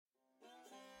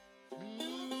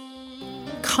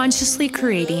Consciously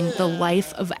creating the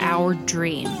life of our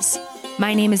dreams.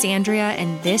 My name is Andrea,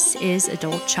 and this is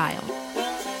Adult Child.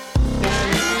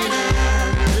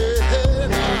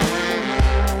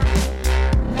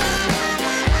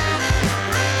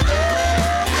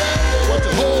 What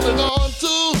you holding on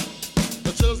to?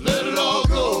 Just let it all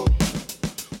go.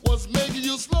 What's making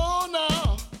you slow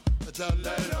now? Just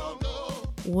let it all go.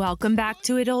 Welcome back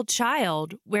to Adult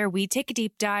Child, where we take a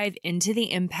deep dive into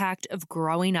the impact of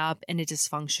growing up in a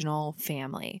dysfunctional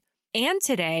family. And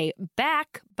today,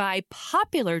 back by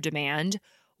popular demand,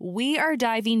 we are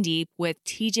diving deep with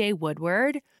TJ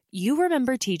Woodward. You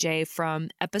remember TJ from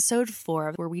episode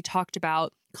 4, where we talked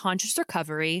about conscious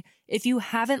recovery. If you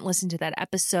haven't listened to that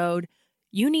episode,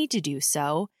 you need to do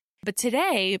so. But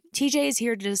today, TJ is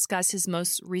here to discuss his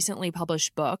most recently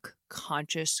published book,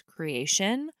 Conscious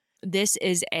Creation. This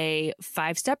is a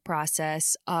 5-step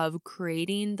process of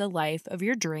creating the life of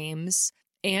your dreams.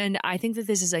 And I think that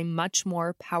this is a much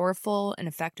more powerful and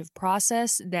effective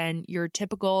process than your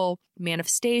typical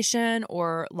manifestation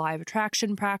or law of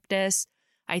attraction practice.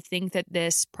 I think that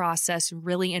this process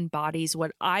really embodies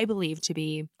what I believe to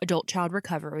be adult child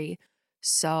recovery.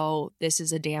 So this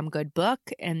is a damn good book,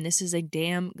 and this is a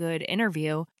damn good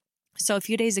interview. So a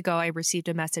few days ago, I received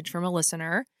a message from a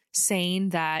listener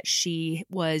saying that she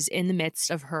was in the midst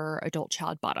of her adult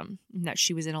child bottom, and that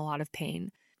she was in a lot of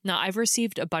pain. Now, I've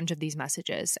received a bunch of these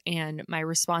messages, and my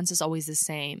response is always the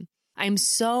same. I'm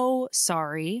so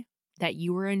sorry that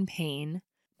you were in pain,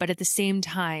 but at the same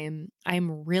time,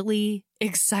 I'm really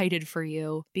excited for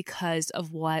you because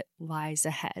of what lies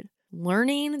ahead.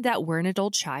 Learning that we're an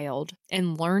adult child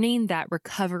and learning that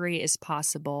recovery is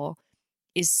possible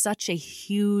is such a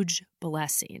huge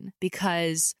blessing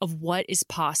because of what is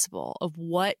possible, of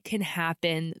what can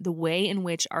happen, the way in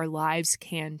which our lives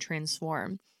can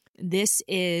transform. This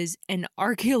is an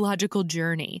archaeological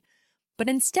journey, but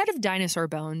instead of dinosaur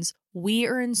bones, we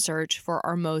are in search for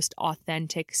our most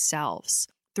authentic selves.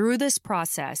 Through this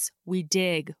process, we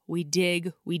dig, we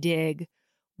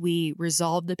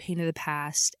resolve the pain of the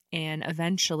past, and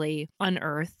eventually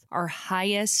unearth our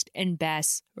highest and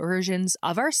best versions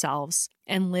of ourselves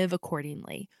and live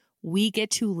accordingly. We get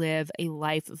to live a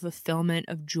life of fulfillment,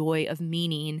 of joy, of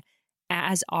meaning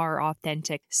as our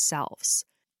authentic selves.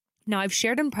 Now, I've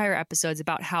shared in prior episodes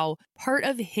about how part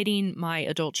of hitting my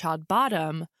adult child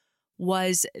bottom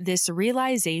was this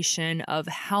realization of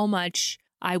how much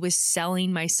I was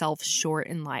selling myself short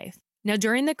in life. Now,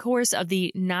 during the course of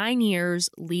the 9 years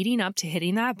leading up to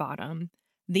hitting that bottom,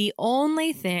 the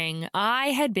only thing I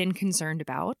had been concerned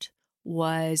about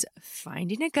was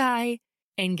finding a guy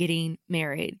and getting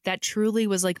married. That truly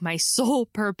was like my sole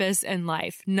purpose in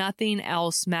life. Nothing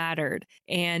else mattered.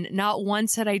 And not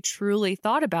once had I truly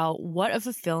thought about what a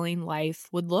fulfilling life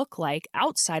would look like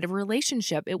outside of a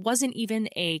relationship. It wasn't even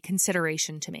a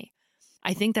consideration to me.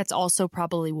 I think that's also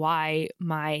probably why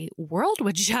my world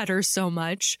would shatter so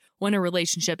much when a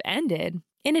relationship ended,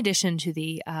 in addition to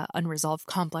the unresolved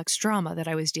complex drama that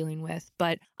I was dealing with.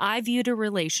 But I viewed a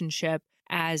relationship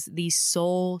as the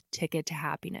sole ticket to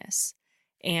happiness.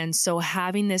 And so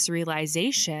having this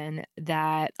realization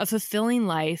that a fulfilling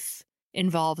life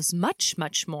involves much,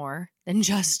 much more than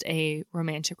just a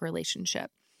romantic relationship.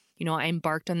 You know, I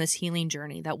embarked on this healing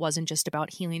journey that wasn't just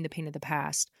about healing the pain of the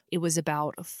past. It was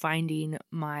about finding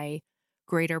my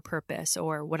greater purpose,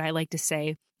 or what I like to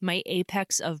say, my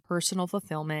apex of personal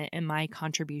fulfillment and my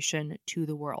contribution to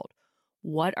the world.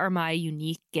 What are my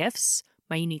unique gifts,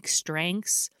 my unique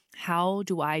strengths? How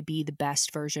do I be the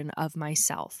best version of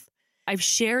myself? I've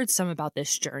shared some about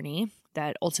this journey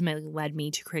that ultimately led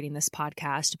me to creating this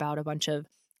podcast about a bunch of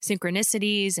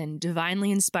synchronicities and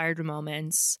divinely inspired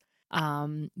moments.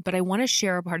 But I want to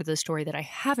share a part of the story that I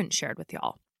haven't shared with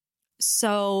y'all.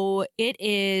 So it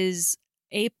is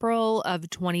April of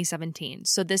 2017.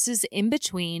 So this is in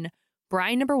between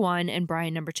Brian number 1 and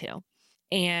Brian number 2.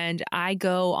 And I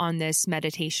go on this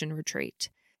meditation retreat.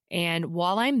 And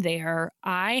while I'm there,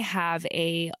 I have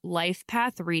a life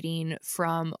path reading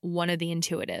from one of the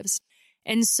intuitives.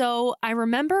 And so I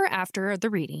remember after the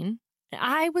reading,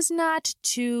 I was not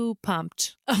too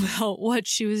pumped about what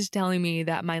she was telling me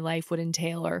that my life would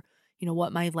entail, or, you know,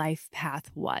 what my life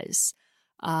path was.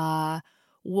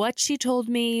 What she told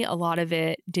me, a lot of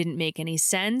it didn't make any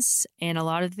sense. And a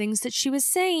lot of the things that she was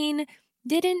saying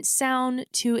didn't sound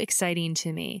too exciting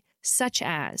to me, such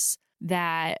as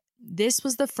that this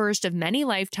was the first of many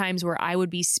lifetimes where I would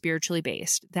be spiritually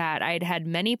based, that I had had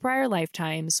many prior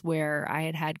lifetimes where I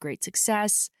had had great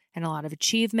success and a lot of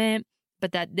achievement,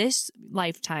 but that this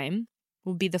lifetime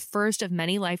will be the first of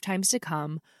many lifetimes to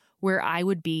come where I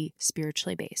would be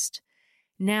spiritually based.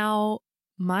 Now,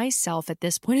 myself at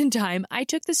this point in time, I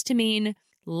took this to mean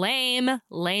lame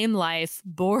life,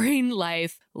 boring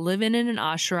life, living in an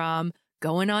ashram,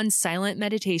 going on silent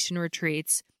meditation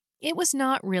retreats. It was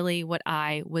not really what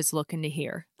I was looking to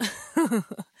hear.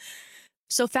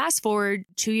 So fast forward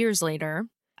 2 years later,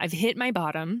 I've hit my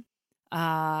bottom.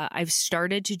 I've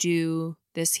started to do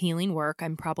this healing work.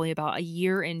 I'm probably about a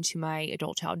year into my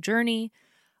adult child journey.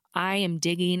 I am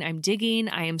digging.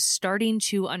 I am starting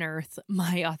to unearth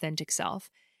my authentic self.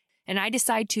 And I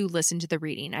decide to listen to the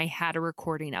reading. I had a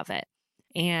recording of it.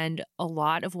 And a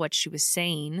lot of what she was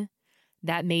saying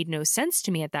that made no sense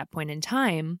to me at that point in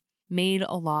time made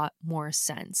a lot more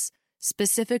sense,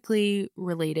 specifically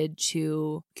related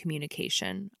to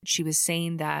communication. She was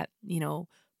saying that,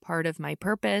 part of my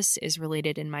purpose is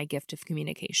related in my gift of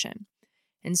communication.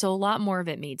 And so a lot more of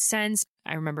it made sense.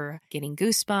 I remember getting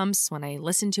goosebumps when I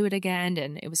listened to it again,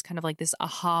 and it was kind of like this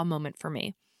aha moment for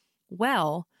me.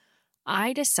 Well,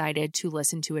 I decided to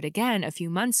listen to it again a few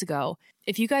months ago.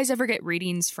 If you guys ever get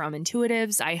readings from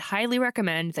intuitives, I highly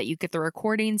recommend that you get the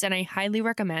recordings, and I highly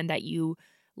recommend that you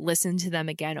listen to them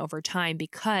again over time,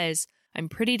 because I'm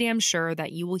pretty damn sure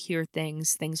that you will hear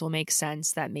things will make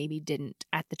sense that maybe didn't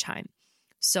at the time.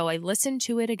 So I listened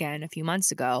to it again a few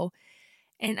months ago,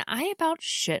 and I about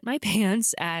shit my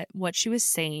pants at what she was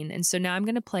saying. And so now I'm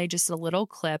going to play just a little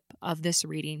clip of this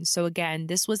reading. So again,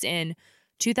 this was in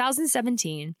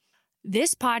 2017.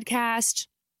 This podcast,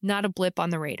 not a blip on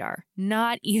the radar,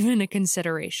 not even a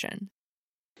consideration.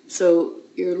 So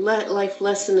your life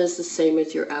lesson is the same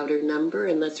as your outer number,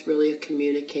 and that's really a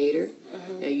communicator.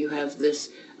 You have this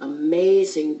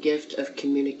amazing gift of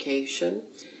communication,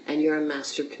 and you're a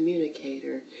master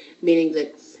communicator, meaning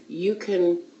that you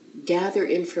can gather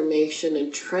information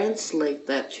and translate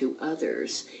that to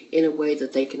others in a way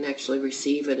that they can actually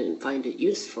receive it and find it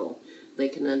useful. They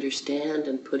can understand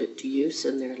and put it to use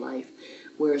in their life,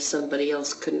 whereas somebody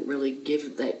else couldn't really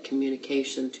give that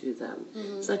communication to them.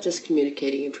 It's not just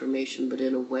communicating information, but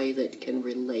in a way that can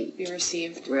relate. Be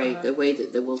received. Right, the way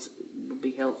that will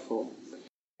be helpful.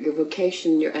 Your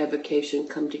vocation, your avocation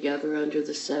come together under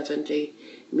the 70,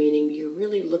 meaning you're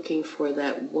really looking for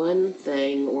that one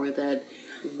thing or that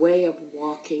way of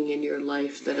walking in your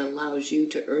life that allows you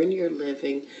to earn your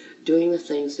living doing the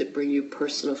things that bring you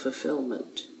personal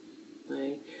fulfillment.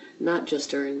 Right? Not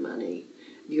just earn money.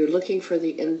 You're looking for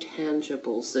the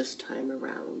intangibles this time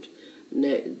around.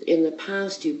 In the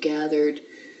past, you gathered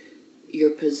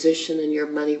your position and your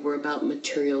money were about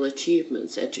material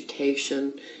achievements,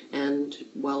 education and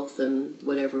wealth and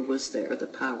whatever was there, the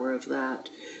power of that.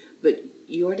 But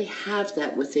you already have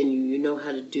that within you. You know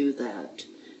how to do that.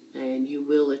 And you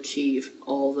will achieve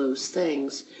all those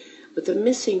things. But the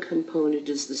missing component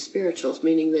is the spirituals,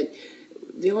 meaning that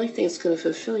the only thing that's going to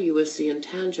fulfill you is the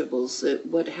intangibles. That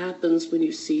what happens when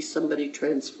you see somebody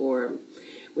transform,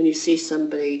 when you see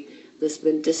somebody that's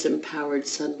been disempowered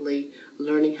suddenly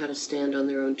learning how to stand on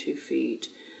their own 2 feet,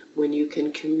 when you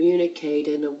can communicate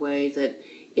in a way that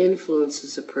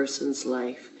influences a person's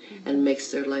life and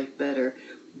makes their life better,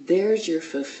 there's your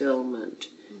fulfillment,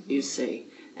 you see.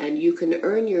 And you can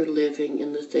earn your living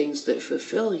in the things that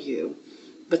fulfill you,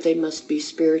 but they must be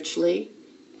spiritually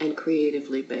and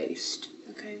creatively based.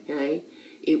 Okay?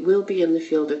 It will be in the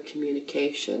field of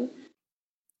communication.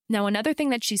 Now, another thing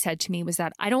that she said to me was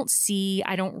that I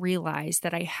don't realize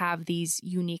that I have these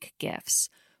unique gifts,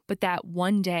 but that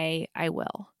one day I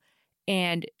will.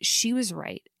 And she was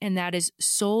right. And that is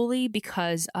solely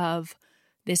because of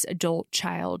this adult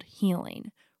child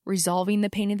healing, resolving the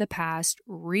pain of the past,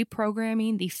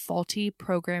 reprogramming the faulty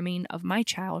programming of my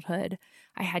childhood.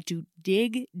 I had to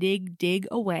dig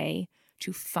away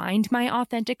to find my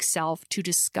authentic self, to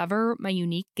discover my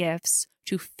unique gifts,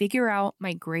 to figure out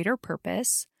my greater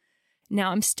purpose.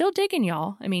 Now, I'm still digging,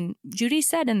 y'all. I mean, Judy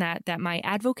said in that my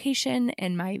advocation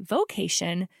and my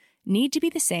vocation need to be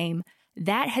the same.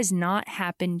 That has not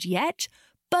happened yet.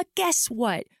 But guess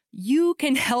what? You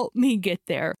can help me get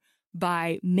there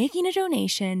by making a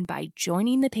donation, by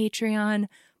joining the Patreon,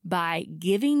 by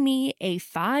giving me a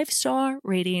 5-star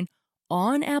rating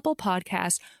on Apple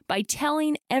Podcasts, by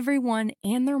telling everyone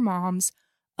and their moms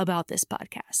about this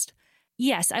podcast.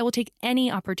 Yes, I will take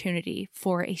any opportunity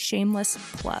for a shameless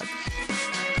plug.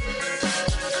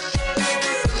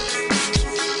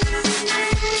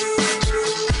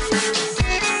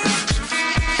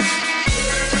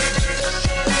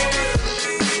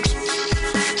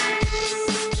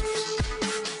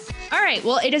 All right,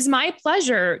 well, it is my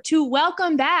pleasure to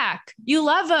welcome back. You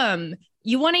love him.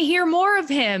 You want to hear more of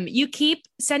him. You keep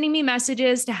sending me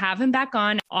messages to have him back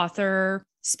on. Author,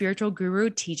 spiritual guru,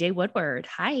 TJ Woodward.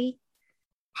 Hi.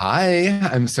 Hi,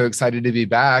 I'm so excited to be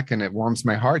back, and it warms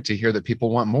my heart to hear that people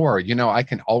want more. I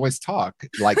can always talk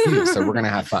like you, so we're going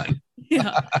to have fun.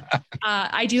 Yeah.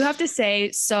 I do have to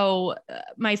say,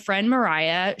 my friend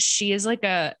Mariah, she is like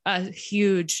a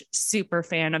huge super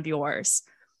fan of yours.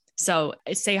 So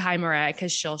say hi, Mariah,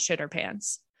 because she'll shit her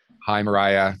pants. Hi,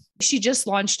 Mariah. She just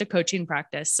launched a coaching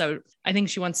practice. So I think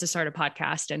she wants to start a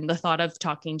podcast, and the thought of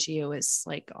talking to you is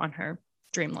like on her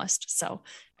dream list. So,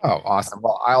 Oh, awesome.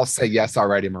 Well, I'll say yes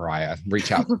already, Mariah.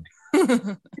 Reach out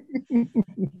to me.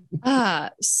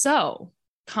 So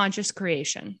conscious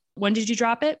creation. When did you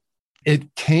drop it?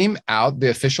 It came out.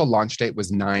 The official launch date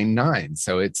was 9/9.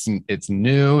 So it's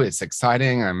new. It's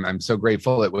exciting. I'm so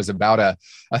grateful. It was about a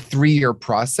 3-year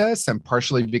process, and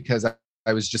partially because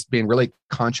I was just being really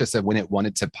conscious of when it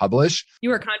wanted to publish.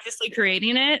 You were consciously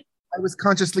creating it? I was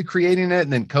consciously creating it,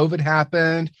 and then COVID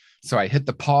happened. So I hit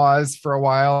the pause for a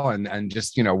while and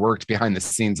just, worked behind the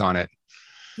scenes on it.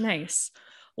 Nice.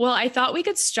 Well, I thought we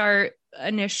could start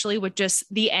initially with just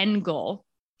the end goal,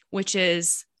 which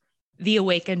is the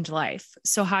awakened life.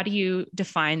 So how do you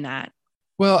define that?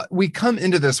 Well, we come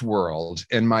into this world,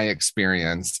 in my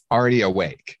experience, already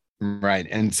awake, right?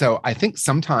 And so I think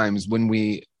sometimes when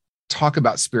we talk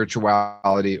about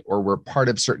spirituality or we're part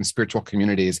of certain spiritual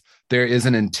communities, there is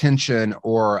an intention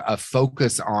or a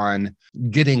focus on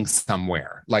getting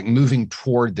somewhere, like moving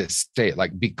toward this state,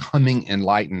 like becoming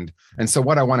enlightened. And so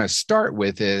what I want to start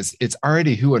with is it's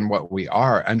already who and what we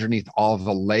are underneath all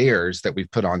the layers that we've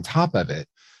put on top of it.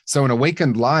 So an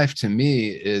awakened life to me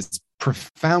is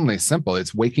profoundly simple.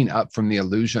 It's waking up from the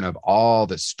illusion of all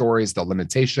the stories, the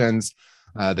limitations,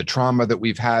 the trauma that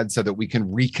we've had, so that we can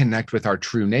reconnect with our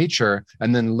true nature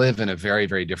and then live in a very,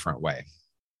 very different way.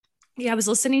 Yeah, I was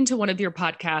listening to one of your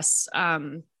podcasts.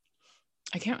 I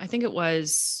think it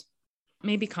was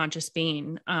maybe Conscious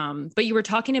Being, but you were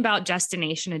talking about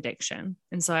destination addiction.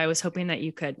 And so I was hoping that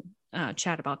you could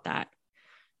chat about that.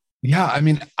 Yeah, I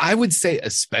mean, I would say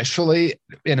especially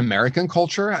in American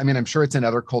culture. I mean, I'm sure it's in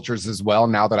other cultures as well.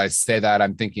 Now that I say that,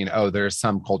 I'm thinking, oh, there's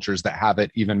some cultures that have it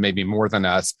even maybe more than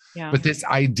us. Yeah. But this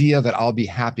idea that I'll be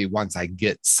happy once I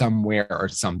get somewhere or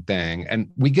something. And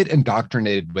we get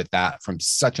indoctrinated with that from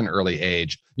such an early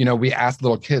age. We ask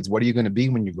little kids, what are you going to be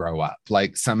when you grow up?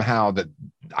 Like somehow that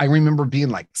I remember being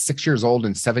like 6 years old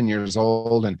and 7 years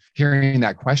old and hearing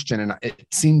that question. And it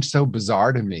seemed so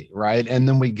bizarre to me. Right. And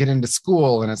then we get into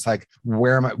school and it's like,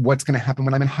 where am I? What's going to happen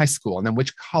when I'm in high school? And then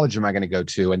which college am I going to go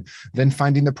to? And then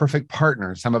finding the perfect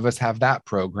partner. Some of us have that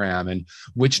program. And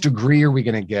which degree are we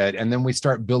going to get? And then we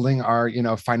start building our,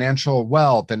 financial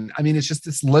wealth. And I mean, it's just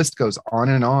this list goes on.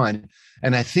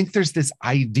 And I think there's this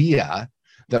idea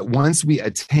that once we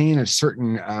attain a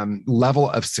certain level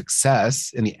of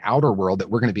success in the outer world, that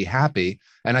we're going to be happy.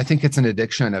 And I think it's an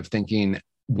addiction of thinking,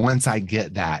 once I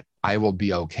get that, I will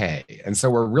be okay. And so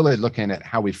we're really looking at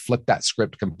how we flip that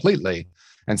script completely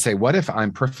and say, what if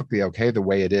I'm perfectly okay the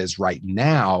way it is right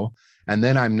now? And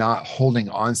then I'm not holding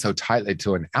on so tightly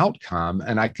to an outcome,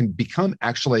 and I can become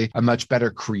actually a much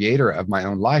better creator of my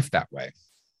own life that way.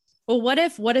 Well, what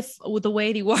if the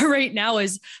way you are right now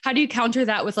is, how do you counter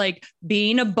that with like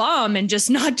being a bum and just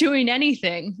not doing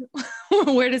anything?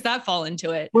 Where does that fall into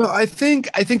it? Well, I think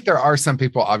there are some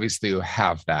people obviously who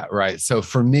have that, right? So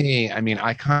for me, I mean,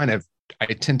 I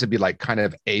tend to be like kind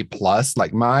of A plus,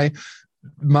 like my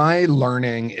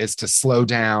learning is to slow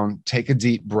down, take a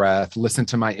deep breath, listen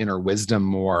to my inner wisdom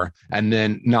more, and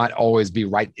then not always be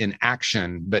right in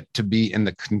action, but to be in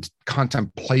the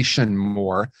contemplation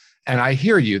more. And I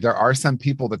hear you. There are some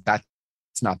people that's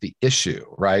not the issue,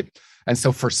 right? And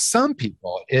so for some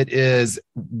people, it is,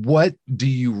 what do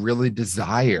you really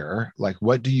desire? Like,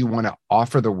 what do you want to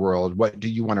offer the world? What do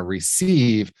you want to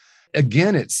receive?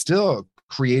 Again, it's still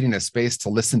creating a space to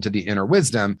listen to the inner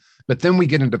wisdom. But then we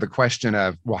get into the question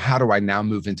of, well, how do I now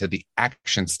move into the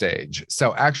action stage?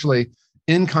 So actually,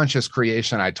 in Conscious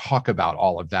Creation, I talk about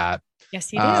all of that.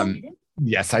 Yes, you do.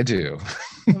 Yes, I do.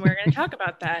 And we're going to talk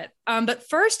about that. But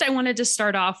first, I wanted to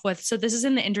start off with, so this is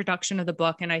in the introduction of the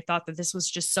book, and I thought that this was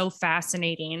just so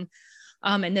fascinating.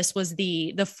 And this was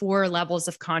the 4 levels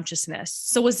of consciousness.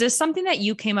 So was this something that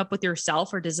you came up with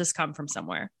yourself, or does this come from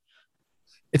somewhere?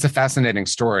 It's a fascinating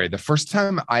story. The first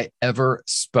time I ever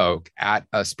spoke at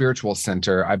a spiritual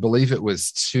center, I believe it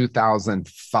was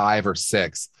 2005 or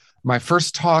 6. My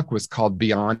first talk was called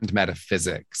Beyond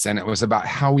Metaphysics, and it was about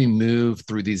how we move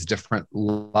through these different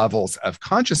levels of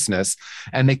consciousness.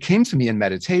 And they came to me in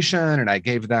meditation, and I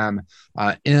gave them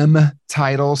M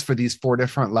titles for these 4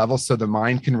 different levels so the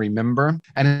mind can remember.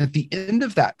 And at the end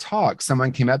of that talk,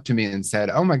 someone came up to me and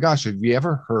said, oh my gosh, have you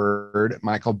ever heard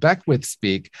Michael Beckwith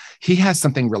speak? He has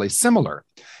something really similar.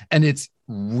 And it's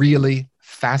really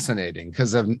fascinating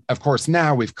because of course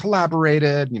now we've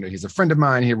collaborated. He's a friend of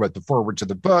mine. He wrote the foreword to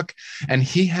the book, and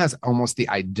he has almost the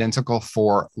identical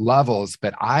 4 levels,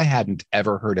 but I hadn't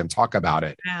ever heard him talk about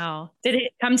it. Wow. Did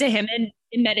it come to him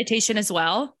in meditation as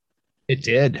well? It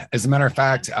did. As a matter of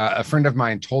fact, a friend of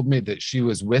mine told me that she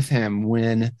was with him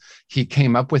when he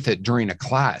came up with it during a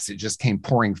class. It just came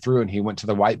pouring through, and he went to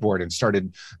the whiteboard and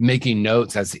started making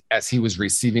notes as he was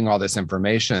receiving all this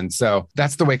information. So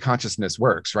that's the way consciousness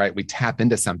works, right? We tap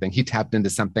into something. He tapped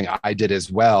into something. I did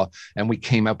as well. And we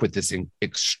came up with this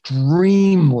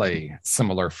extremely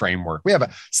similar framework. We have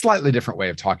a slightly different way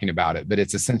of talking about it, but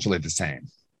it's essentially the same.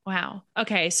 Wow.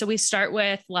 Okay. So we start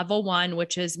with level 1,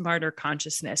 which is martyr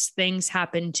consciousness. Things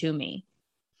happen to me.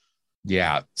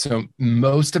 Yeah. So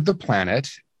most of the planet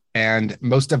and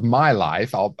most of my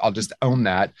life, I'll just own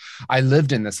that, I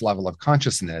lived in this level of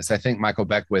consciousness. I think Michael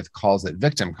Beckwith calls it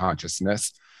victim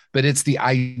consciousness, but it's the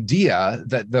idea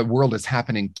that the world is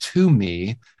happening to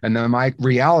me and then my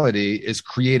reality is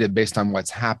created based on what's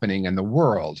happening in the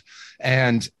world.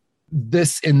 And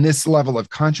in this level of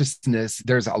consciousness,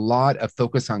 there's a lot of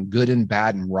focus on good and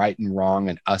bad and right and wrong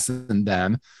and us and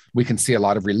them. We can see a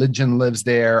lot of religion lives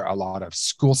there. A lot of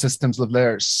school systems live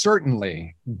there.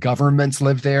 Certainly governments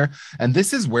live there. And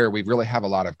this is where we really have a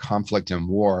lot of conflict and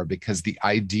war, because the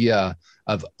idea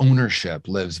of ownership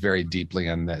lives very deeply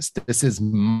in this. This is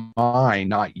mine,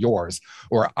 not yours,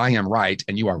 or I am right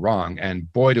and you are wrong.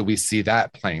 And boy, do we see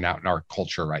that playing out in our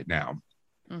culture right now.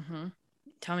 Mm-hmm.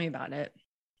 Tell me about it.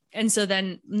 And so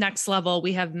then next level,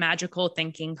 we have magical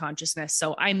thinking consciousness.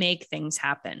 So I make things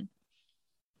happen.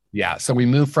 Yeah. So we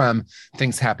move from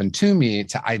things happen to me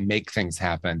to I make things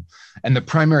happen. And the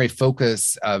primary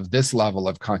focus of this level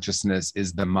of consciousness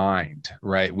is the mind,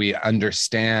 right? We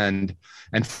understand.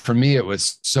 And for me, it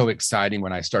was so exciting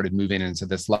when I started moving into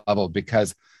this level,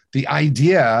 because the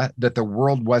idea that the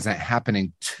world wasn't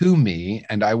happening to me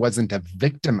and I wasn't a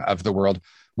victim of the world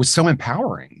was so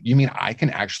empowering. You mean I can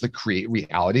actually create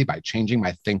reality by changing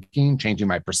my thinking, changing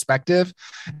my perspective?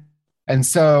 And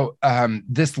so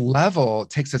this level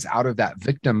takes us out of that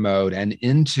victim mode and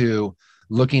into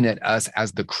looking at us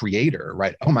as the creator,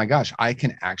 right? Oh my gosh, I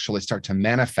can actually start to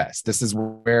manifest. This is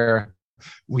where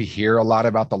we hear a lot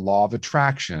about the law of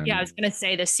attraction. Yeah, I was going to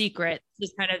say The Secret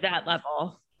is kind of that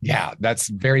level. Yeah, that's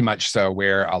very much so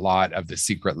where a lot of The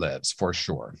Secret lives, for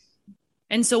sure.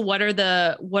 And so what are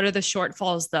the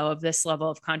shortfalls though of this level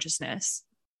of consciousness?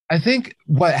 I think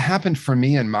what happened for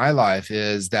me in my life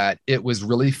is that it was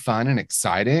really fun and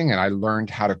exciting, and I learned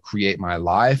how to create my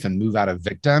life and move out of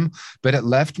victim, but it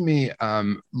left me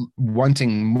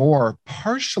wanting more,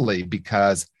 partially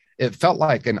because it felt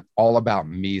like an all about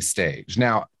me stage.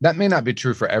 Now, that may not be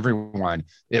true for everyone.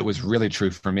 It was really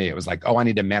true for me. It was like, oh, I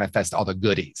need to manifest all the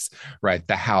goodies, right?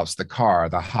 The house, the car,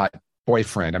 the hot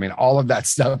boyfriend. I mean, all of that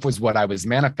stuff was what I was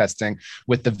manifesting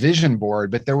with the vision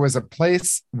board. But there was a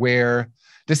place where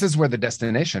this is where the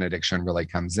destination addiction really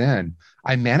comes in.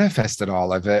 I manifested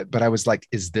all of it, but I was like,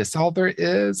 is this all there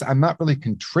is? I'm not really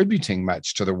contributing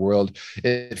much to the world.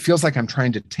 It feels like I'm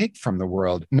trying to take from the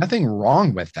world. Nothing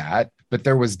wrong with that, but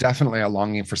there was definitely a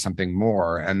longing for something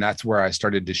more. And that's where I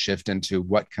started to shift into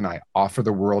what can I offer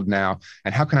the world now?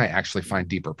 And how can I actually find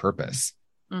deeper purpose?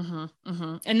 Mm-hmm,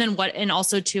 mm-hmm. And then and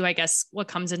also too, I guess what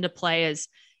comes into play is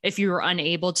if you're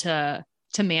unable to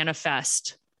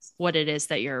manifest what it is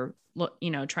that you're,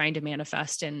 trying to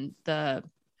manifest, and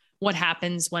what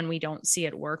happens when we don't see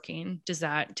it working. Do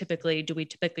we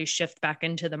typically shift back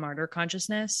into the martyr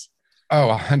consciousness?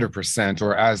 Oh, 100%.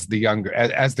 Or as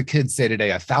the kids say today,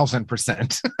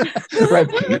 1,000%.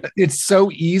 Right. It's so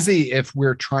easy if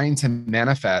we're trying to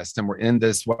manifest and we're in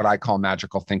this, what I call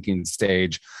magical thinking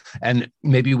stage, and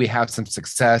maybe we have some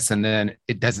success and then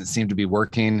it doesn't seem to be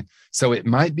working. So it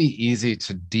might be easy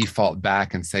to default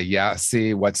back and say, yeah,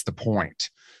 see, what's the point?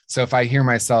 So if I hear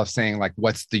myself saying like,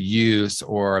 what's the use,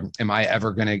 or am I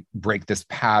ever going to break this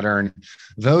pattern?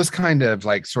 Those kind of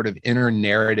like sort of inner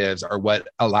narratives are what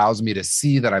allows me to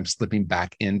see that I'm slipping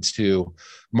back into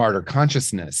martyr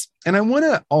consciousness. And I want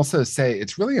to also say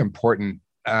it's really important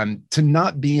to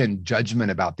not be in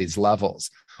judgment about these levels.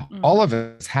 Mm-hmm. All of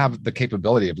us have the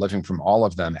capability of living from all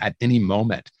of them at any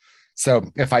moment. So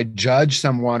if I judge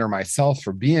someone or myself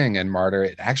for being in martyr,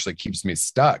 it actually keeps me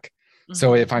stuck.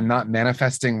 So if I'm not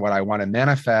manifesting what I want to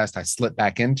manifest, I slip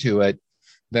back into it,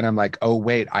 then I'm like, oh,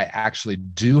 wait, I actually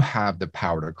do have the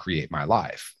power to create my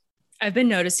life. I've been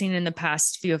noticing in the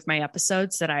past few of my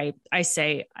episodes that I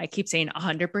keep saying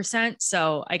 100%.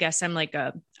 So I guess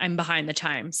I'm behind the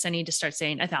times. I need to start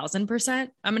saying 1,000%.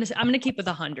 I'm gonna keep with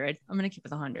 100. I'm gonna keep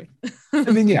with 100.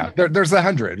 I mean, yeah, there's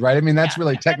 100, right? I mean, that's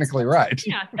really technically right.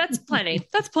 Yeah, that's plenty.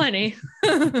 That's plenty.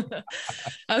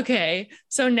 Okay,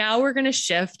 so now we're gonna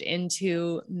shift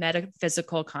into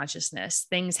metaphysical consciousness.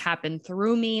 Things happen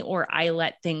through me, or I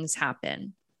let things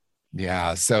happen.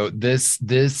 Yeah. So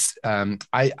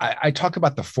I talk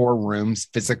about the four rooms: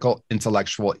 physical,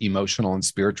 intellectual, emotional, and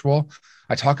spiritual.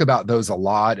 I talk about those a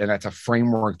lot, and that's a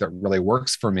framework that really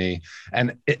works for me.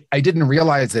 And I didn't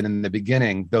realize it in the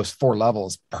beginning. Those four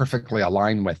levels perfectly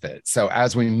align with it. So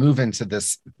as we move into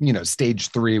this, stage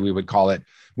 3, we would call it,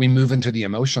 we move into the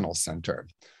emotional center.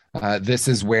 This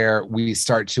is where we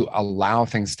start to allow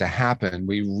things to happen.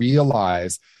 We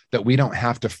realize that we don't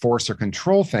have to force or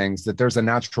control things, that there's a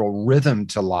natural rhythm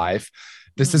to life.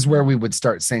 This is where we would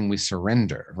start saying we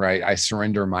surrender, right? I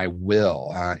surrender my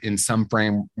will. In some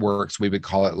frameworks, we would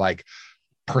call it like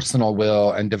personal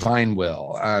will and divine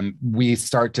will. We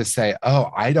start to say,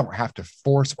 oh, I don't have to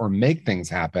force or make things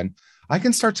happen. I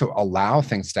can start to allow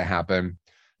things to happen.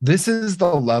 This is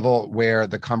the level where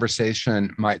the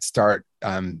conversation might start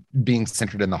being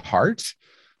centered in the heart.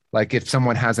 Like if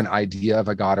someone has an idea of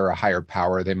a God or a higher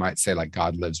power, they might say like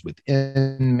God lives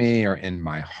within me or in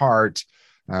my heart.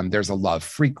 There's a love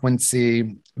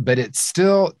frequency, but it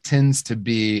still tends to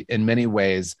be in many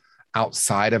ways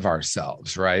outside of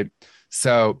ourselves, right?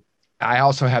 So I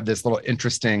also have this little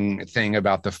interesting thing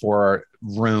about the four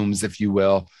rooms, if you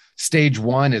will. Stage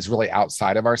 1 is really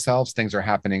outside of ourselves. Things are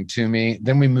happening to me.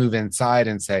 Then we move inside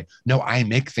and say, no, I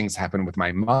make things happen with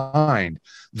my mind.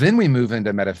 Then we move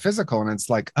into metaphysical, and it's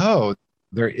like, oh,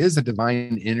 there is a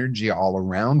divine energy all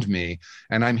around me,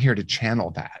 and I'm here to channel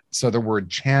that. So the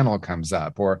word channel comes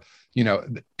up, or,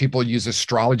 people use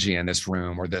astrology in this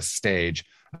room or this stage.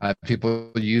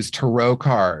 People use tarot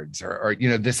cards, or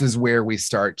this is where we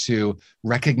start to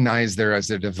recognize there as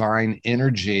a divine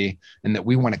energy and that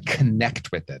we want to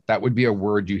connect with it. That would be a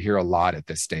word you hear a lot at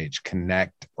this stage: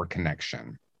 connect or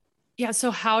connection. Yeah.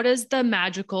 So how does the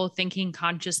magical thinking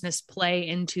consciousness play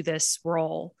into this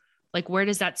role? Like, where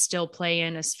does that still play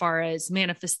in as far as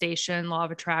manifestation, law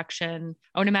of attraction?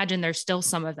 I would imagine there's still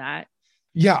some of that.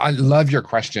 Yeah, I love your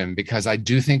question, because I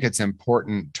do think it's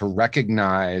important to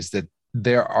recognize that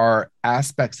there are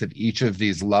aspects of each of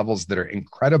these levels that are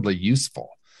incredibly useful.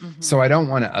 Mm-hmm. So I don't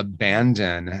want to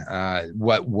abandon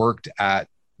what worked at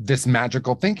this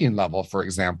magical thinking level, for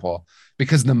example,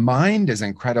 because the mind is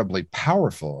incredibly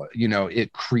powerful.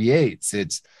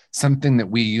 It's something that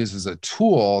we use as a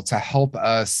tool to help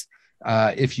us,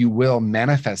 if you will,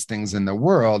 manifest things in the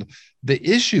world. The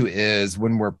issue is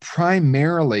when we're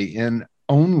primarily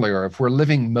or if we're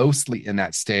living mostly in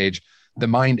that stage, the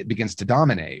mind begins to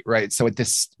dominate, right? So at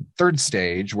this third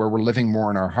stage where we're living more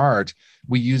in our heart,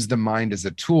 we use the mind as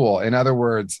a tool. In other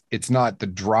words, it's not the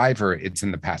driver, it's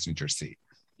in the passenger seat.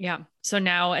 Yeah. So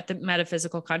now at the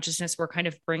metaphysical consciousness, we're kind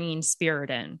of bringing spirit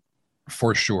in.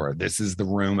 For sure. This is the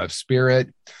room of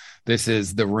spirit. This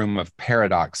is the room of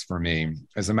paradox for me.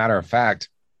 As a matter of fact,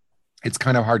 it's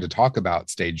kind of hard to talk about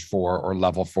stage 4 or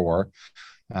level 4.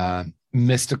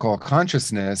 Mystical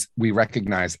consciousness, we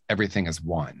recognize everything as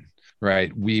one.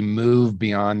 Right. We move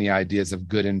beyond the ideas of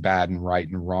good and bad and right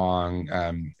and wrong,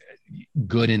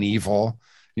 good and evil.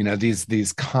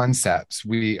 These concepts,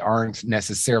 we aren't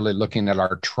necessarily looking at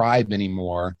our tribe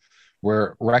anymore.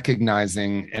 We're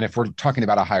recognizing, and if we're talking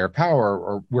about a higher power,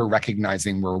 or we're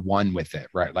recognizing we're one with it,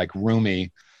 right? Like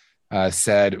Rumi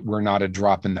said, we're not a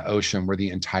drop in the ocean, we're the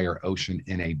entire ocean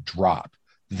in a drop.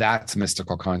 That's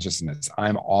mystical consciousness.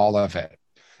 I'm all of it.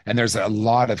 And there's a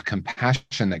lot of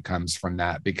compassion that comes from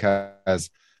that, because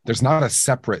there's not a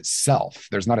separate self.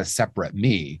 There's not a separate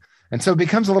me. And so it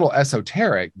becomes a little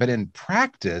esoteric, but in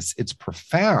practice, it's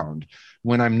profound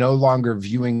when I'm no longer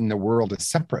viewing the world as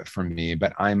separate from me,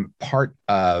 but I'm part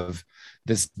of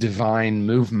this divine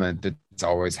movement that's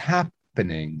always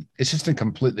happening. It's just a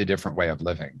completely different way of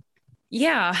living.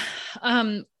 Yeah.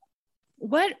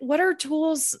 What are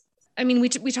tools? I mean, we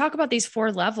talk about these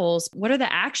 4 levels. What are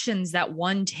the actions that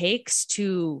one takes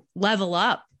to level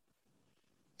up?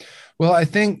 Well, I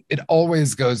think it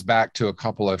always goes back to a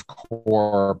couple of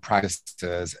core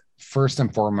practices. First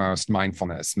and foremost,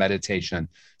 mindfulness, meditation,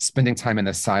 spending time in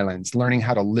the silence, learning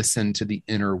how to listen to the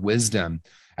inner wisdom.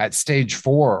 At stage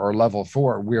 4 or level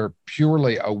 4, we're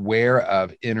purely aware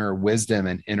of inner wisdom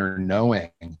and inner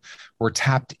knowing. We're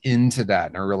tapped into that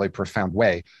in a really profound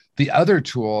way. The other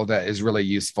tool that is really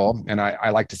useful, and I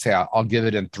like to say I'll give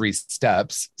it in 3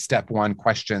 steps. Step 1,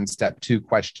 question. Step 2,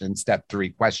 question. Step 3,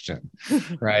 question,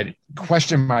 right?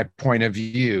 Question my point of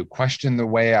view, question the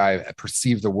way I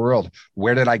perceive the world.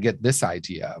 Where did I get this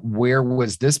idea? Where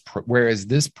is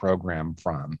this program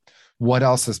from? What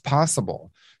else is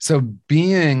possible? So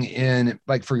being in,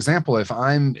 like, for example, if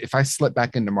I slip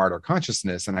back into martyr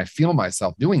consciousness and I feel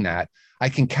myself doing that, I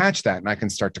can catch that and I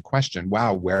can start to question,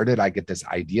 wow, where did I get this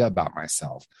idea about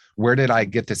myself? Where did I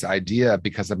get this idea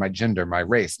because of my gender, my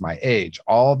race, my age,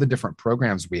 all the different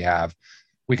programs we have?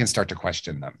 We can start to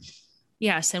question them.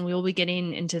 Yes. And we will be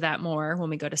getting into that more when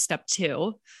we go to step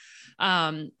 2.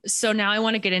 So now I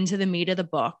want to get into the meat of the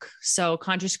book. So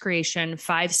conscious creation,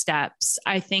 5 steps.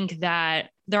 I think that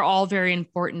they're all very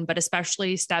important, but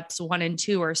especially steps 1 and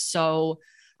 2 are so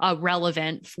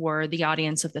relevant for the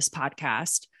audience of this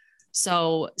podcast.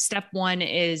 So step 1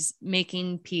 is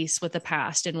making peace with the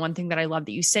past. And one thing that I love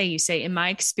that you say, in my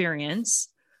experience,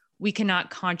 we cannot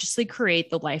consciously create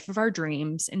the life of our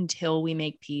dreams until we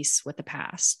make peace with the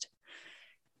past.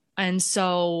 And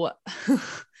so,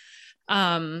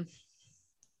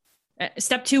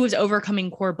 step 2 is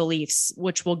overcoming core beliefs,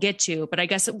 which we'll get to. But I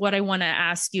guess what I want to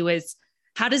ask you is,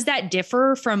 how does that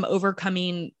differ from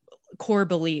overcoming core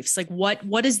beliefs? Like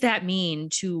what does that mean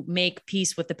to make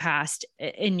peace with the past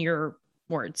in your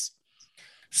words?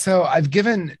 So I've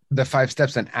given the 5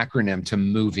 steps an acronym to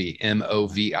MOVIE,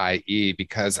 MOVIE,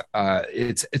 because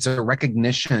it's a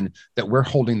recognition that we're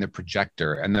holding the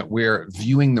projector and that we're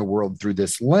viewing the world through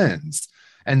this lens.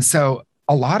 And so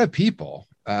a lot of people,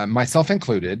 myself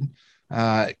included,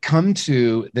 come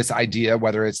to this idea,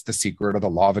 whether it's The Secret or the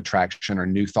law of attraction or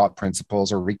new thought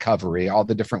principles or recovery, all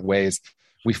the different ways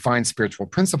we find spiritual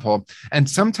principle. And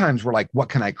sometimes we're like, what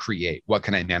can I create? What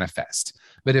can I manifest?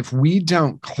 But if we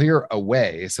don't clear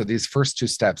away, so these first 2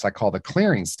 steps, I call the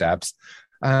clearing steps,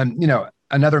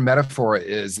 another metaphor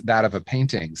is that of a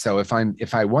painting. So if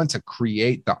I want to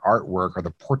create the artwork or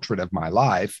the portrait of my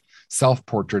life,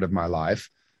 self-portrait of my life,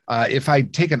 if I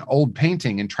take an old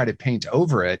painting and try to paint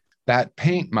over it, that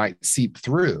paint might seep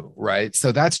through, right?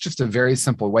 So that's just a very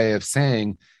simple way of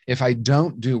saying, if I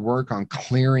don't do work on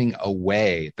clearing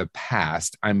away the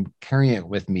past, I'm carrying it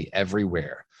with me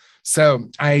everywhere. So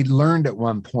I learned at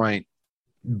one point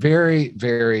very,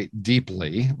 very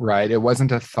deeply, right? It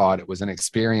wasn't a thought, it was an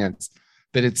experience,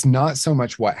 that it's not so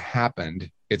much what happened,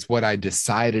 it's what I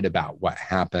decided about what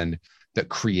happened that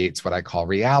creates what I call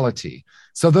reality.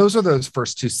 So those are those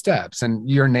first 2 steps, and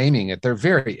you're naming it. They're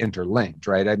very interlinked,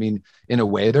 right? I mean, in a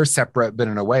way they're separate, but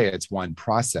in a way it's one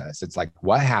process. It's like,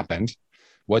 what happened?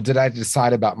 What did I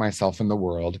decide about myself in the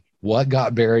world? What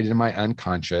got buried in my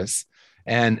unconscious?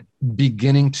 And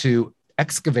beginning to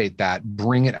excavate that,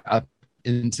 bring it up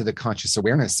into the conscious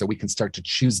awareness so we can start to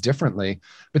choose differently.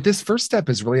 But this first step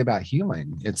is really about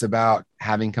healing. It's about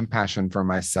having compassion for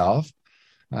myself,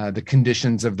 the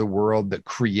conditions of the world that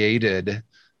created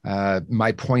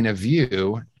my point of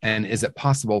view. And is it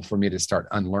possible for me to start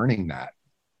unlearning that?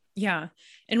 Yeah.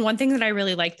 And one thing that I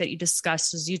really like that you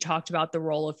discussed is you talked about the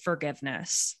role of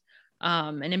forgiveness.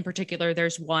 And in particular,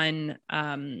 there's one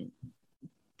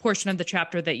portion of the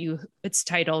chapter that it's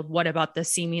titled, "What About the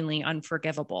Seemingly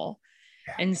Unforgivable?"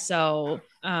 And so,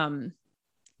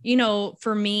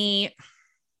 for me,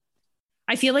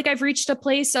 I feel like I've reached a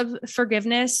place of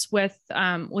forgiveness with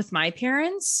my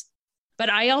parents, but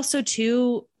I also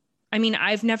too,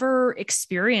 I've never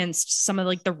experienced some of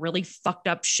like the really fucked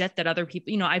up shit that other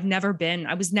people,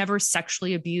 I was never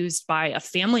sexually abused by a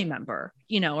family member,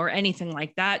 or anything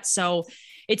like that. So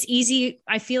it's easy.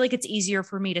 I feel like it's easier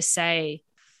for me to say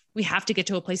we have to get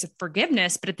to a place of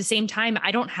forgiveness, but at the same time,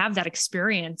 I don't have that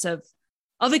experience of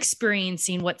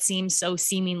experiencing what seems so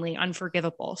seemingly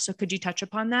unforgivable. So could you touch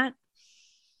upon that?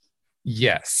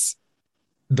 Yes.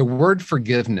 The word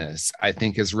forgiveness, I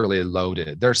think, is really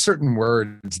loaded. There are certain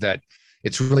words that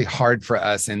it's really hard for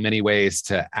us in many ways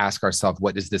to ask ourselves,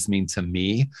 what does this mean to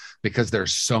me? Because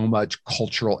there's so much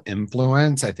cultural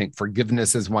influence. I think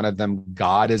forgiveness is one of them.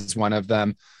 God is one of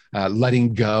them.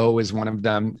 Letting go is one of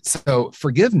them. So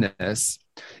forgiveness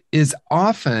is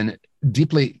often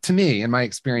deeply, to me, in my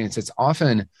experience, it's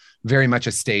often very much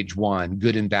a stage 1,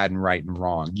 good and bad and right and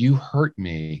wrong. You hurt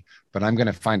me, but I'm going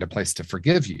to find a place to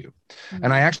forgive you. Mm-hmm.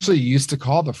 And I actually used to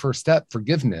call the first step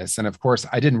forgiveness. And of course,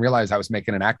 I didn't realize I was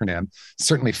making an acronym.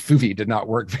 Certainly FUVI did not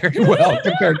work very well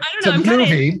compared to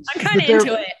movie. I'm kind of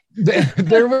into it.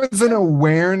 There was an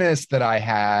awareness that I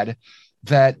had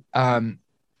that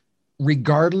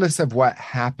regardless of what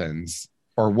happens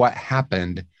or what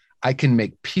happened, I can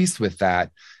make peace with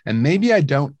that. And maybe I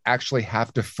don't actually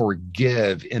have to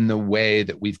forgive in the way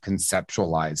that we've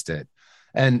conceptualized it.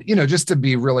 And, just to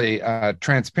be really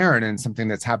transparent in something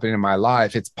that's happening in my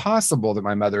life, it's possible that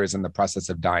my mother is in the process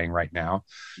of dying right now.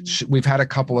 We've had a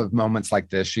couple of moments like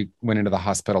this. She went into the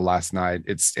hospital last night.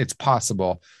 It's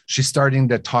possible. She's starting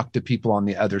to talk to people on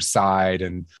the other side.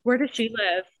 And where does she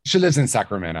live? She lives in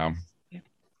Sacramento.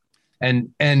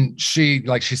 And she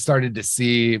started to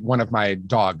see one of my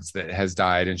dogs that has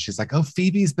died, and she's like, "Oh,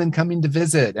 Phoebe's been coming to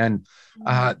visit." And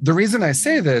the reason I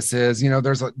say this is,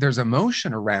 there's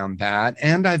emotion around that,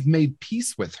 and I've made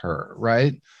peace with her.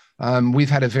 Right?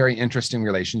 We've had a very interesting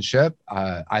relationship.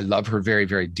 I love her very,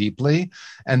 very deeply,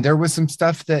 and there was some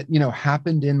stuff that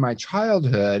happened in my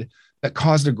childhood that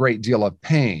caused a great deal of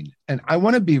pain. And I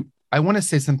want to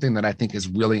say something that I think is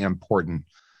really important.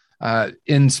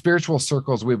 In spiritual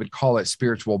circles, we would call it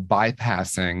spiritual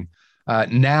bypassing.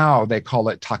 Now they call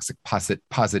it toxic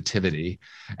positivity.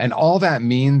 And all that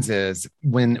means is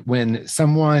when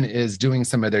someone is doing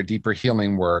some of their deeper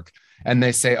healing work and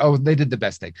they say, "Oh, they did the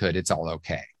best they could, it's all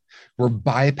okay." We're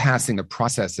bypassing the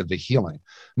process of the healing.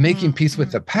 Making peace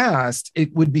with the past,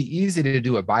 it would be easy to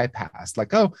do a bypass.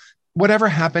 Like, "Oh, whatever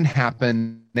happened,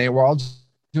 happened. They were all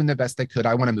doing the best they could.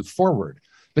 I want to move forward."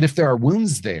 But if there are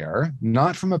wounds there,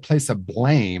 not from a place of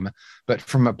blame, but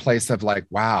from a place of like,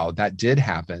 "Wow, that did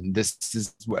happen. This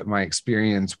is what my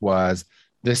experience was.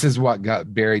 This is what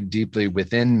got buried deeply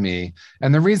within me."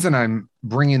 And the reason I'm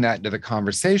bringing that into the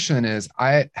conversation is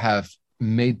I have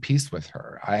made peace with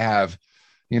her. I have,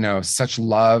 such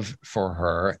love for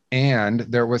her. And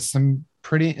there was some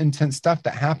pretty intense stuff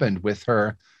that happened with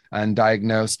her,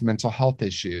 undiagnosed mental health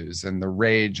issues and the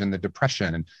rage and the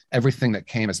depression and everything that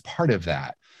came as part of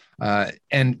that.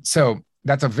 And so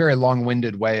that's a very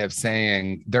long-winded way of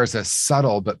saying there's a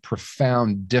subtle but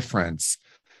profound difference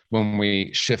when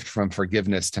we shift from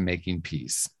forgiveness to making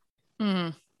peace.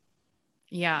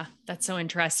 Yeah, that's so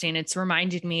interesting. It's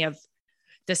reminded me of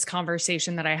this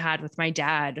conversation that I had with my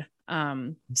dad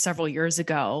several years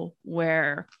ago,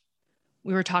 where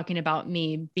we were talking about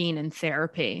me being in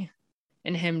therapy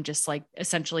and him just like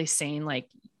essentially saying like,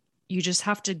 "You just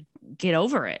have to get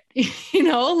over it,"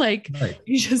 Right.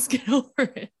 You just get over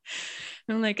it.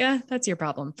 And I'm like, that's your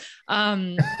problem.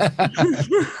 It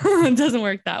doesn't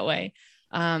work that way.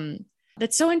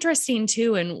 That's so interesting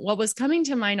too. And what was coming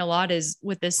to mind a lot is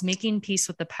with this making peace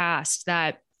with the past,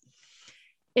 that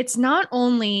it's not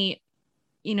only,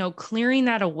 clearing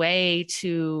that away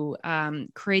to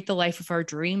create the life of our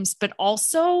dreams, but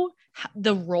also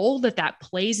the role that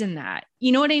plays in that.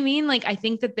 You know what I mean? Like, I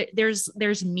think that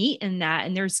there's meat in that,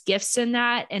 and there's gifts in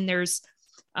that, and there's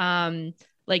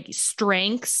like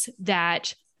strengths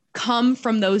that come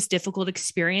from those difficult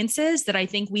experiences that I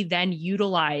think we then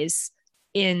utilize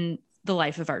in the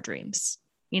life of our dreams,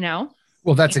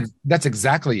 Well, that's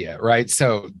exactly it. Right.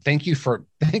 So thank you for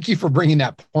bringing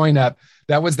that point up.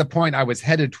 That was the point I was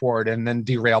headed toward and then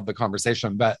derailed the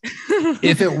conversation. But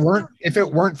if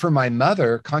it weren't for my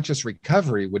mother, conscious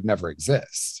recovery would never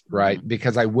exist. Right.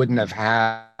 Because I wouldn't have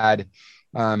had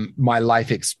my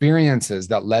life experiences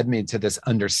that led me to this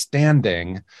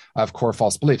understanding of core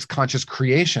false beliefs. Conscious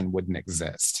creation wouldn't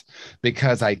exist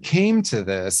because I came to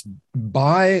this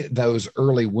by those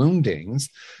early woundings.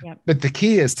 Yep. But the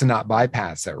key is to not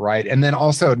bypass it, right? And then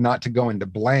also not to go into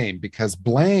blame, because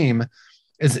blame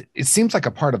it seems like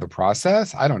a part of the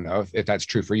process. I don't know if that's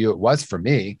true for you. It was for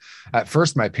me. At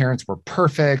first, my parents were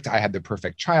perfect. I had the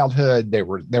perfect childhood. They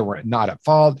were not at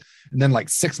fault. And then like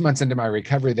 6 months into my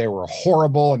recovery, they were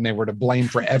horrible and they were to blame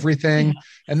for everything.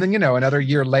 And then, another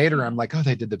year later, I'm like, "Oh,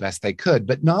 they did the best they could,"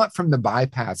 but not from the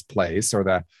bypass place or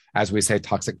the, as we say,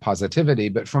 toxic positivity,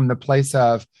 but from the place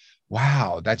of,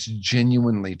 wow, that's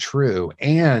genuinely true.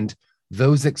 And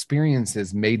those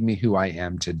experiences made me who I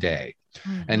am today.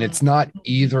 Mm-hmm. And it's not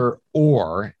either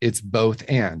or, it's both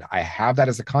and. I have that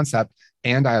as a concept,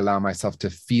 and I allow myself to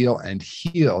feel and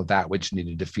heal that which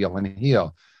needed to feel and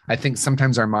heal. I think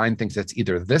sometimes our mind thinks it's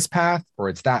either this path or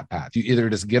it's that path. You either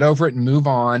just get over it and move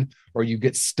on, or you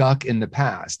get stuck in the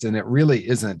past. And it really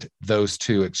isn't those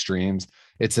two extremes.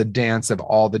 It's a dance of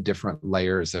all the different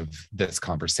layers of this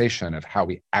conversation of how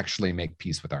we actually make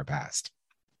peace with our past.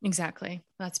 Exactly.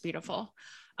 That's beautiful.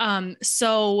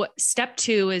 So step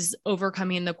 2 is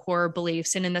overcoming the core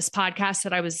beliefs. And in this podcast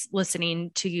that I was listening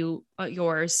to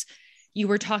yours, you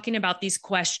were talking about these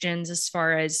questions as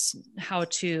far as how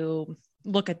to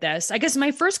look at this. I guess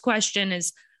my first question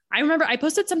is, I remember I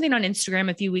posted something on Instagram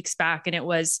a few weeks back, and it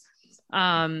was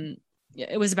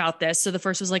about this. So the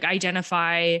first was like,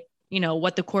 identify,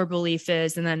 what the core belief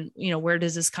is. And then, where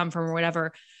does this come from or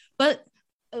whatever, but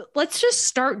let's just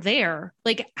start there.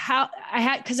 Like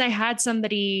cause I had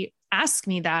somebody ask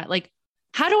me that, like,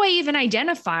 how do I even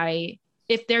identify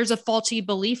if there's a faulty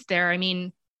belief there, I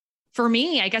mean, for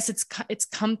me, I guess it's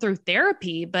come through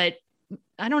therapy, but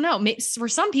I don't know. For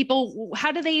some people,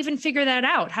 how do they even figure that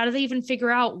out? How do they even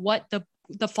figure out what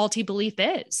the faulty belief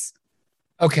is?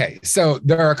 Okay, so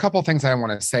there are a couple of things I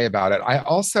want to say about it. I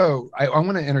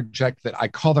want to interject that I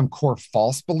call them core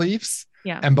false beliefs.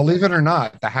 Yeah. And believe it or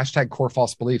not, the hashtag core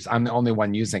false beliefs, I'm the only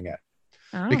one using it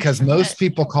because most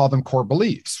people call them core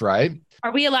beliefs, right?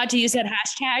 Are we allowed to use that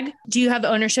hashtag? Do you have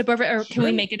ownership over it, or can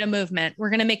we make it a movement? We're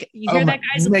going to make it. You hear that,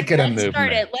 guys? Make it a movement.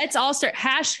 Start it. Let's all start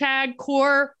hashtag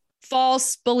core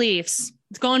false beliefs.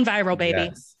 It's going viral,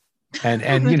 baby. Yes. And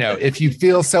if you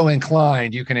feel so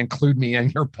inclined, you can include me in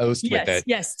your post with it.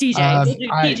 Yes, DJ.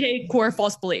 DJ core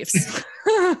false beliefs.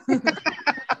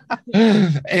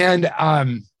 And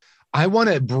I want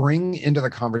to bring into the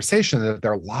conversation that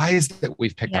there are lies that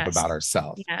we've picked up about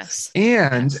ourselves. Yes.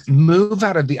 And move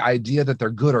out of the idea that they're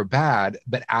good or bad,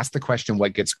 but ask the question,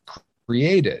 what gets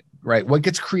created, right? What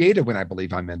gets created when I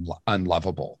believe I'm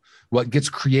unlovable? What gets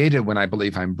created when I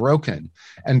believe I'm broken?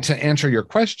 And to answer your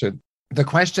question, the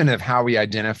question of how we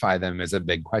identify them is a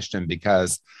big question,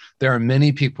 because there are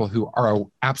many people who are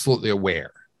absolutely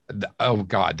aware. Oh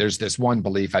God, there's this one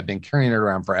belief, I've been carrying it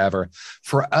around forever.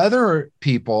 For other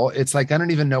people, it's like, I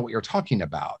don't even know what you're talking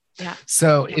about. Yeah.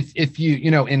 So if you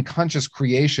in conscious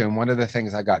creation, one of the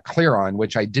things I got clear on,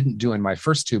 which I didn't do in my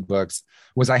first two books,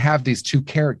 was I have these two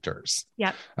characters,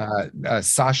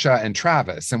 Sasha and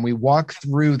Travis, and we walk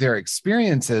through their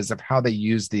experiences of how they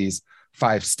use these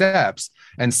 5 steps.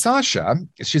 And Sasha,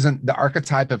 she's the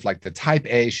archetype of like the type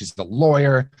A. She's the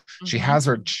lawyer. Mm-hmm. She has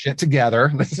her shit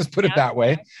together. Let's just put it that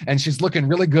way. And she's looking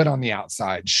really good on the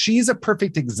outside. She's a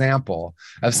perfect example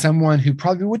of someone who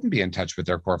probably wouldn't be in touch with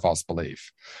their core false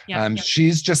belief.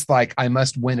 She's just like, I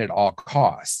must win at all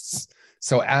costs.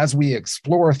 So as we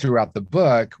explore throughout the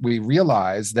book, we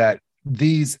realize that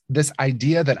this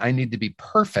idea that I need to be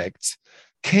perfect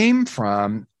came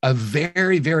from a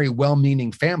very, very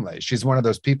well-meaning family. She's one of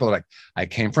those people like, I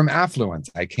came from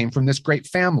affluence. I came from this great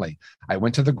family. I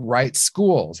went to the right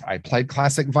schools. I played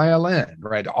classic violin,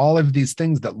 right? All of these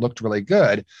things that looked really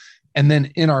good. And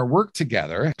then in our work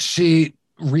together, she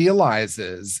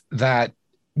realizes that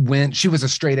when she was a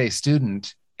straight A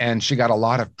student and she got a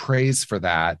lot of praise for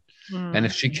that. And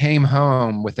if she came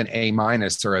home with an A-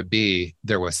 or a B,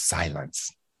 there was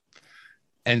silence.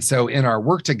 And so in our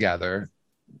work together,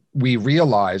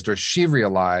 she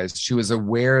realized she was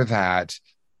aware that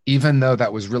even though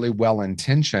that was really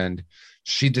well-intentioned,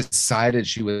 she decided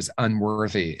she was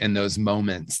unworthy in those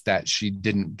moments that she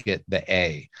didn't get the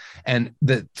A. And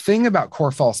the thing about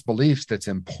core false beliefs that's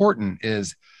important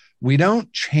is we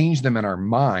don't change them in our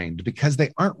mind because they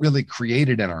aren't really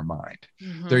created in our mind.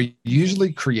 Mm-hmm. They're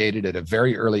usually created at a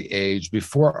very early age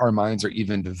before our minds are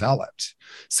even developed.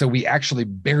 So we actually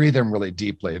bury them really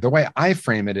deeply. The way I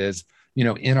frame it is,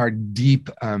 in our deep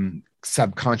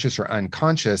subconscious or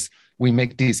unconscious, we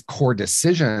make these core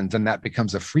decisions and that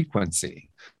becomes a frequency.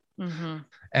 Mm-hmm.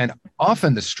 And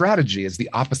often the strategy is the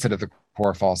opposite of the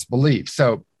core false belief.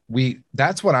 So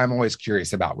that's what I'm always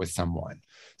curious about with someone.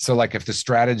 So like if the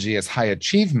strategy is high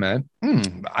achievement,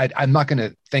 I'm not going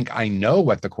to think I know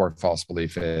what the core false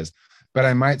belief is, but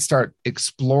I might start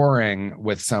exploring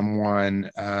with someone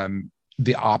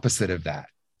the opposite of that.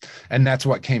 And that's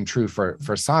what came true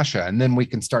for Sasha. And then we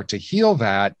can start to heal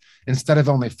that instead of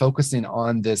only focusing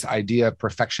on this idea of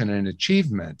perfection and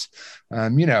achievement.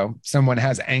 Someone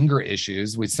has anger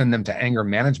issues. We send them to anger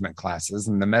management classes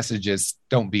and the message is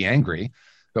don't be angry,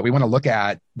 but we want to look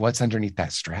at what's underneath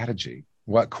that strategy.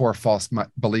 What core false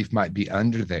belief might be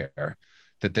under there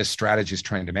that this strategy is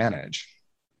trying to manage.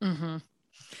 Mm-hmm.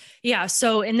 Yeah.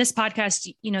 So in this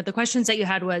podcast, the questions that you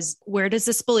had was, where does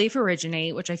this belief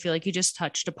originate? Which I feel like you just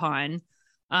touched upon.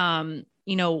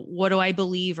 What do I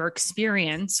believe or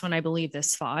experience when I believe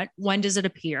this thought? When does it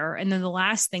appear? And then the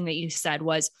last thing that you said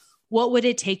was, what would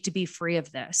it take to be free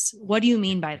of this? What do you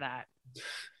mean by that?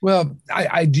 Well,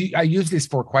 I use these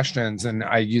 4 questions and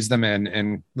I use them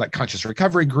in like conscious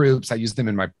recovery groups. I use them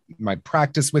in my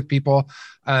practice with people.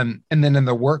 And then in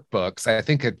the workbooks, I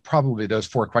think probably those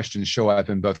 4 questions show up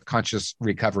in both conscious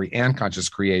recovery and conscious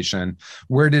creation.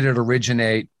 Where did it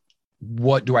originate?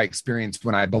 What do I experience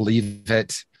when I believe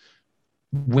it?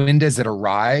 When does it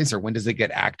arise or when does it get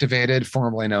activated,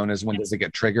 formerly known as when does it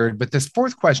get triggered? But this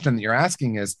 4th question that you're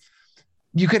asking is,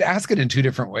 you could ask it in 2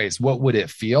 different ways. What would it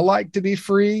feel like to be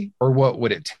free, or what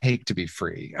would it take to be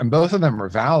free? And both of them are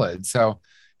valid. So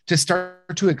to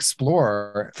start to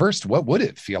explore first, what would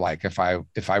it feel like if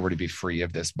I were to be free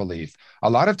of this belief? A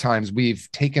lot of times we've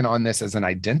taken on this as an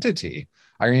identity.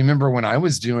 I remember when I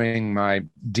was doing my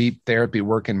deep therapy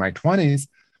work in my 20s,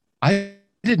 I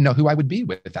didn't know who I would be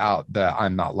without the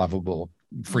I'm not lovable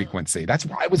frequency. That's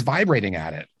why I was vibrating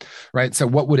at it, right? So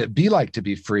what would it be like to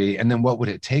be free? And then what would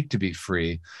it take to be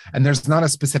free? And there's not a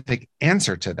specific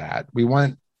answer to that. We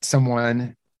want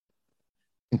someone,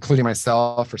 including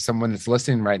myself or someone that's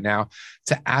listening right now,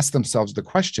 to ask themselves the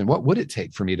question, what would it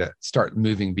take for me to start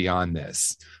moving beyond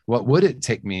this? What would it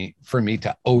take for me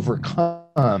to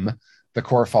overcome the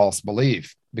core false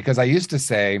belief? Because I used to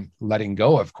say letting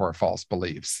go of core false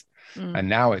beliefs. And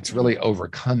now it's really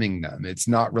overcoming them. It's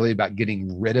not really about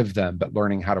getting rid of them, but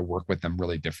learning how to work with them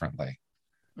really differently.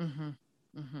 Mm-hmm.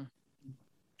 Mm-hmm.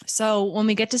 So when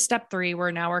we get to step 3,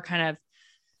 we're kind of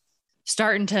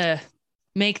starting to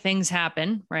make things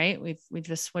happen, right? We've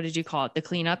just, what did you call it? The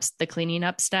cleaning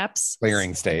up steps.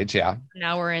 Clearing stage. Yeah.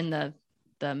 Now we're in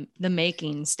the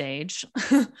making stage.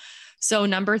 So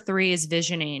number 3 is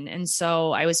visioning. And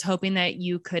so I was hoping that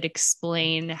you could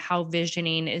explain how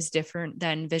visioning is different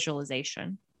than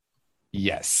visualization.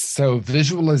 Yes. So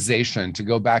visualization, to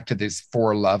go back to these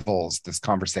 4 levels, this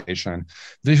conversation,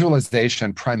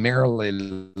 visualization primarily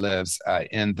lives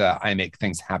in the I make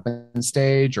things happen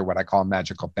stage, or what I call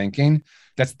magical thinking.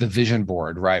 That's the vision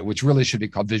board, right? Which really should be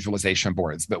called visualization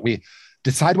boards. But we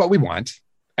decide what we want,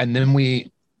 and then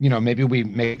maybe we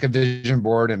make a vision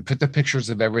board and put the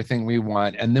pictures of everything we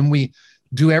want. And then we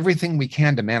do everything we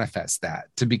can to manifest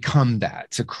that, to become that,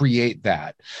 to create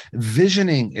that.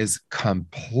 Visioning is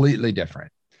completely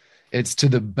different. It's to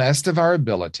the best of our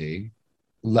ability,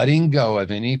 letting go of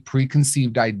any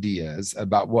preconceived ideas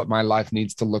about what my life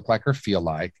needs to look like or feel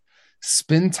like,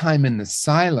 spend time in the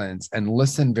silence and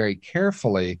listen very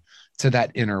carefully to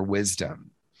that inner wisdom.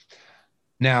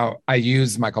 Now, I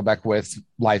use Michael Beckwith's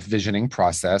life visioning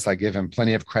process. I give him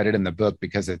plenty of credit in the book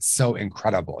because it's so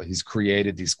incredible. He's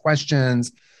created these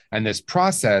questions and this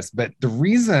process. But the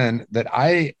reason that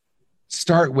I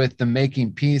start with the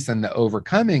making peace and the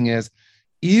overcoming is,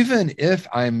 even if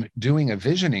I'm doing a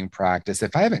visioning practice,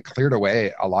 if I haven't cleared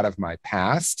away a lot of my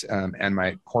past and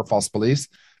my core false beliefs,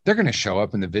 they're going to show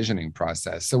up in the visioning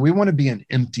process. So we want to be an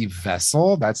empty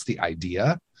vessel. That's the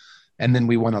idea. And then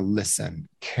we want to listen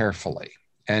carefully.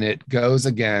 And it goes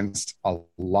against a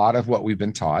lot of what we've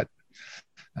been taught.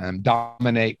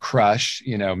 Dominate, crush,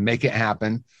 make it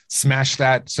happen, smash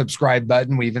that subscribe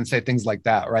button. We even say things like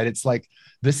that, right? It's like,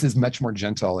 this is much more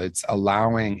gentle. It's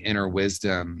allowing inner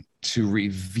wisdom to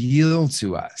reveal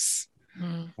to us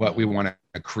what we want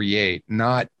to create,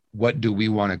 not what do we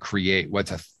want to create?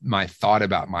 What's my thought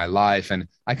about my life? And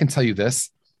I can tell you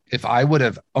this, if I would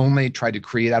have only tried to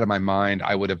create out of my mind,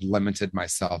 I would have limited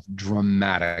myself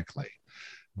dramatically.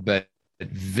 But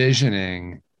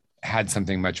visioning had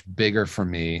something much bigger for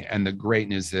me. And the great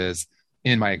news is,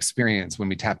 in my experience, when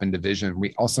we tap into vision,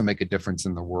 we also make a difference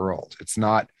in the world. It's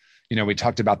not, we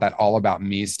talked about that all about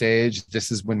me stage.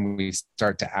 This is when we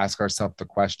start to ask ourselves the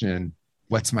question,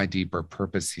 what's my deeper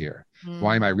purpose here?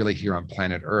 Why am I really here on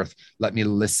planet Earth? Let me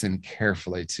listen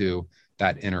carefully to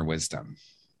that inner wisdom.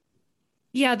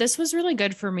 Yeah, this was really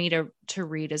good for me to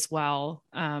read as well.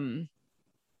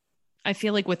 I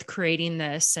feel like with creating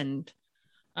this, and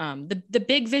the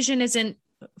big vision isn't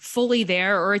fully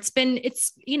there, or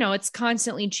it's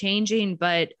constantly changing.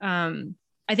 But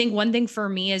I think one thing for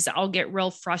me is I'll get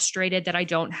real frustrated that I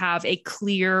don't have a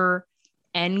clear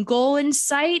end goal in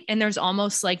sight. And there's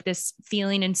almost like this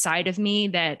feeling inside of me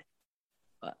that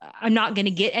I'm not going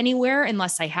to get anywhere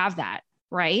unless I have that.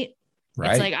 Right.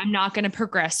 It's like, I'm not going to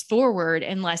progress forward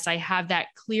unless I have that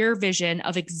clear vision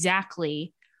of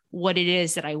exactly what it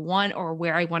is that I want or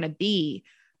where I want to be.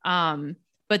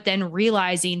 But then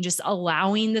realizing, just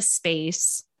allowing the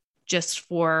space just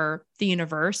for the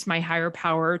universe, my higher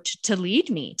power to lead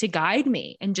me, to guide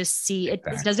me, and just see.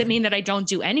 Exactly. It doesn't mean that I don't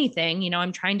do anything.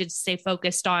 I'm trying to stay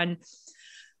focused on,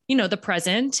 the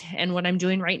present and what I'm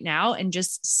doing right now, and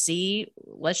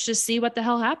let's just see what the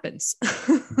hell happens.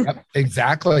 Yep,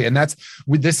 exactly. And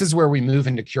this is where we move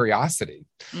into curiosity.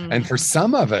 Mm-hmm. And for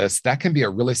some of us, that can be a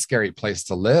really scary place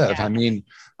to live. Yeah. I mean,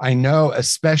 I know,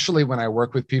 especially when I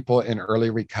work with people in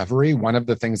early recovery, one of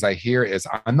the things I hear is,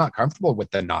 I'm not comfortable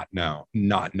with the not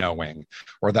knowing,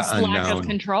 or the unknown. Lack of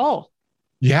control.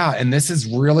 Yeah. And this is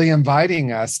really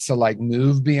inviting us to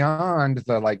move beyond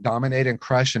the dominate and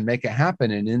crush and make it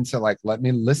happen, and into let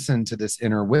me listen to this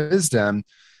inner wisdom.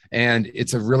 And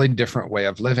it's a really different way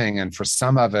of living. And for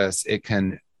some of us,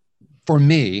 for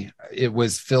me, it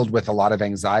was filled with a lot of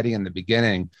anxiety in the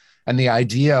beginning. And the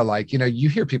idea, you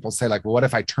hear people say well, what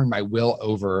if I turn my will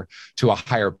over to a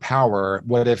higher power?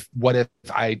 What if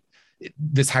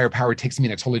this higher power takes me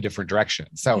in a totally different direction?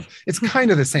 So it's kind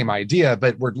of the same idea,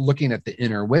 but we're looking at the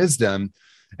inner wisdom.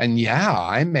 And yeah,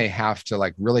 I may have to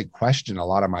like really question a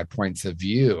lot of my points of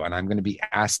view, and I'm going to be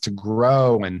asked to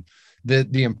grow. And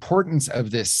the importance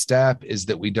of this step is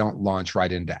that we don't launch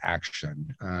right into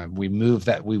action. We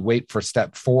wait for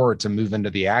step 4 to move into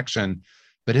the action,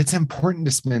 but it's important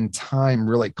to spend time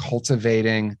really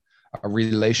cultivating a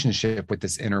relationship with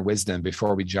this inner wisdom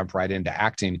before we jump right into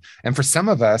acting. And for some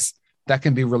of us, that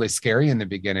can be really scary in the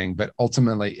beginning, but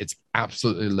ultimately it's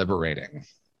absolutely liberating.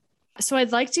 So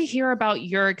I'd like to hear about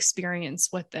your experience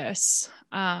with this.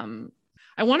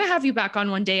 I want to have you back on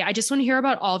one day. I just want to hear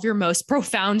about all of your most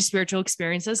profound spiritual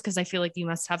experiences, because I feel like you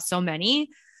must have so many.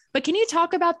 But can you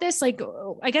talk about this? Like,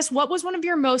 I guess, what was one of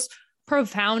your most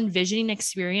profound visioning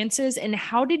experiences, and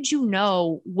how did you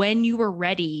know when you were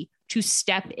ready to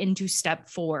step into step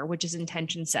 4, which is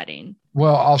intention setting?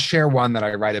 Well, I'll share one that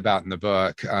I write about in the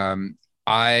book.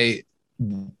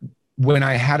 When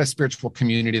I had a spiritual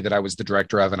community that I was the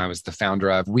director of and I was the founder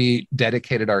of, we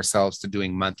dedicated ourselves to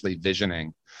doing monthly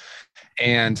visioning.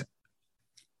 And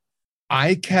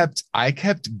I kept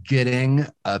getting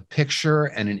a picture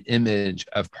and an image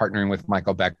of partnering with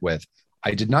Michael Beckwith.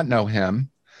 I did not know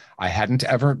him. I hadn't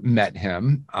ever met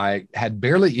him. I had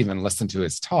barely even listened to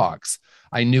his talks.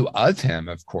 I knew of him,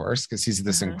 of course, because he's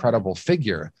this incredible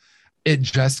figure. It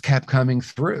just kept coming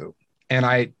through. And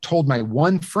I told my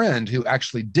one friend who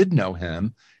actually did know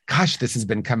him, gosh, this has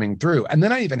been coming through. And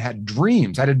then I even had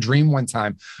dreams. I had a dream one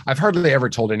time. I've hardly ever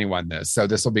told anyone this, so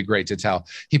this will be great to tell.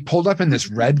 He pulled up in this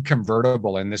red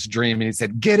convertible in this dream and he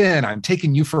said, "Get in, I'm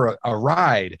taking you for a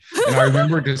ride." And I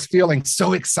remember just feeling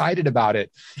so excited about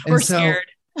it. And We're scared.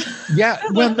 Yeah,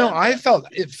 well, no, it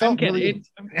felt really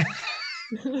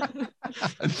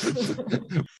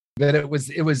that it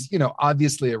was,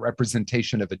 obviously a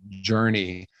representation of a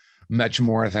journey, much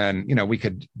more than, we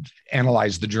could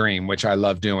analyze the dream, which I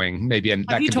love doing. Maybe. And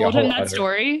have you told him that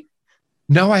story?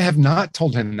 No, I have not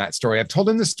told him that story. I've told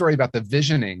him the story about the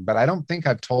visioning, but I don't think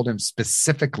I've told him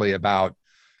specifically about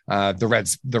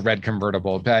the red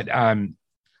convertible. But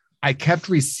I kept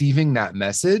receiving that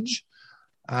message.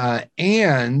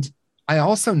 And I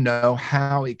also know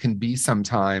how it can be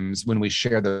sometimes when we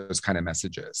share those kind of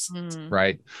messages,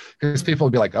 right? Because people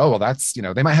will be like, oh, well, that's,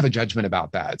 they might have a judgment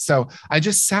about that. So I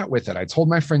just sat with it. I told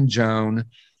my friend Joan,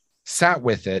 sat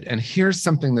with it. And here's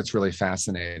something that's really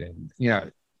fascinating.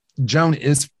 Joan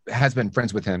has been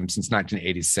friends with him since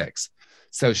 1986.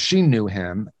 So she knew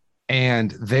him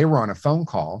and they were on a phone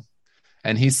call.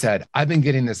 And he said, "I've been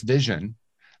getting this vision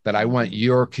that I want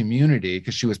your community,"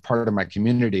 because she was part of my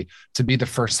community, "to be the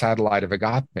first satellite of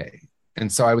Agape."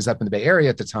 And so I was up in the Bay Area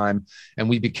at the time, and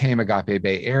we became Agape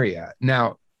Bay Area.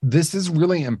 Now, this is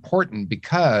really important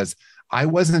because I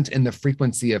wasn't in the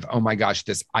frequency of, oh my gosh,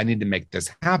 I need to make this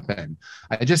happen.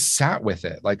 I just sat with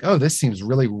it like, oh, this seems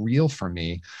really real for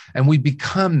me. And we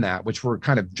become that, which we're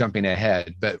kind of jumping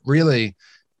ahead, but really,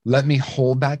 let me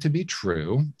hold that to be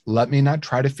true. Let me not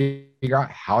try to figure out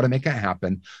how to make it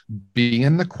happen. Be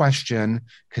in the question,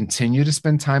 continue to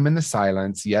spend time in the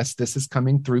silence. Yes, this is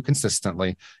coming through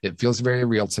consistently. It feels very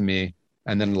real to me.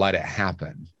 And then let it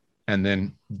happen. And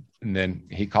then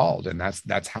he called, and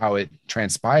that's how it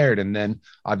transpired. And then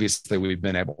obviously we've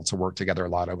been able to work together a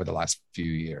lot over the last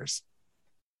few years.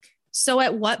 So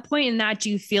at what point in that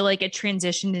do you feel like it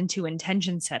transitioned into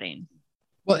intention setting?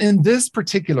 Well, in this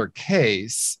particular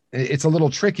case, it's a little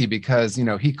tricky because,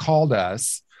 he called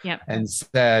us and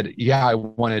said, yeah, I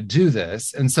want to do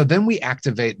this. And so then we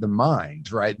activate the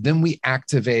mind, right? Then we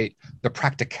activate the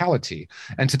practicality.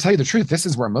 And to tell you the truth, this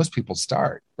is where most people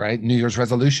start, right? New Year's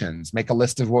resolutions, make a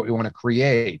list of what we want to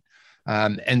create.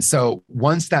 And so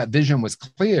once that vision was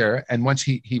clear, and once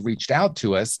he reached out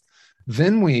to us,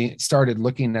 then we started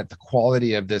looking at the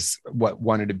quality of this, what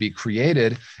wanted to be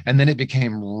created. And then it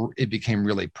became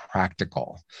really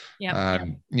practical.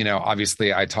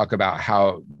 Obviously I talk about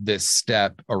how this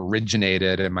step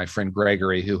originated, and my friend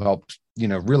Gregory, who helped,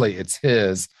 really it's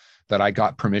his, that I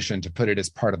got permission to put it as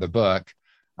part of the book,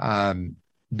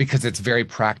 because it's very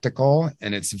practical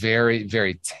and it's very,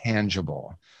 very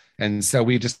tangible. And so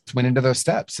we just went into those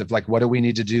steps of like, what do we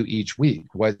need to do each week?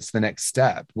 What's the next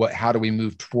step? How do we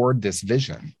move toward this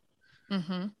vision?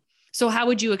 Mm-hmm. So how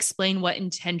would you explain what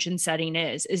intention setting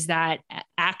is? Is that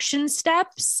action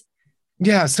steps?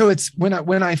 Yeah. So it's when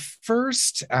I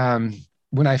first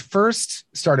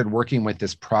started working with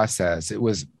this process, it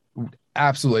was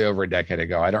absolutely over a decade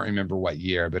ago. I don't remember what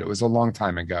year, but it was a long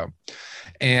time ago.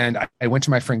 And I went to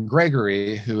my friend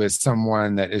Gregory, who is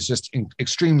someone that is just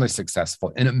extremely successful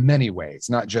in many ways,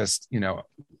 not just,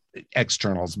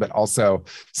 externals, but also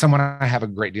someone I have a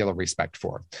great deal of respect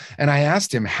for. And I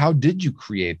asked him, how did you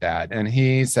create that? And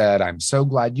he said, I'm so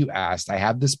glad you asked. I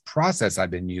have this process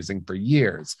I've been using for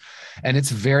years, and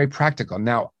it's very practical.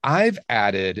 Now, I've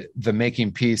added the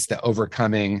making peace, the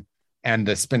overcoming, and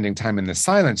the spending time in the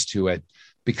silence to it,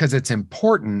 because it's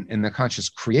important in the conscious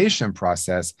creation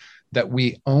process that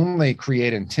we only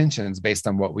create intentions based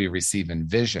on what we receive in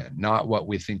vision, not what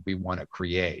we think we want to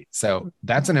create. So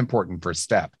that's an important first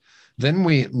step. Then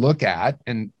we look at,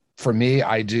 and for me,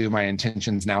 I do my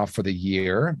intentions now for the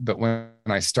year, but when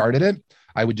I started it,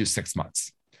 I would do 6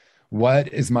 months.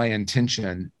 What is my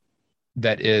intention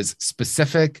that is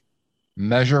specific,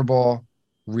 measurable,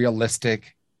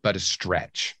 realistic, but a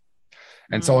stretch?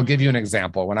 And so I'll give you an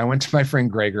example. When I went to my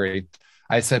friend Gregory,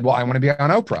 I said, well, I want to be on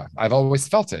Oprah. I've always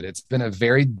felt it. It's been a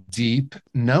very deep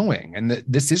knowing. And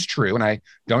this is true. And I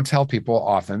don't tell people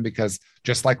often, because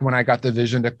just like when I got the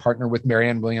vision to partner with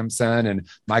Marianne Williamson and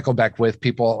Michael Beckwith,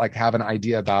 people like have an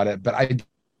idea about it. But I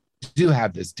do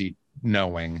have this deep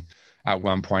knowing at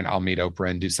one point I'll meet Oprah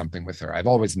and do something with her. I've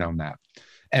always known that.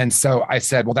 And so I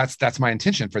said, well, that's my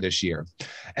intention for this year.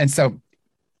 And so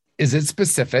is it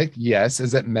specific? Yes.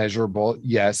 Is it measurable?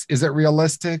 Yes. Is it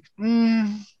realistic?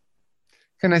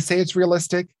 Can I say it's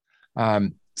realistic?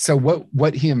 So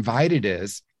what he invited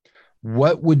is,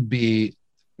 what would be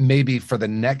maybe for the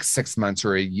next 6 months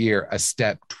or a year, a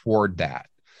step toward that?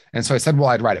 And so I said, well,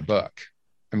 I'd write a book.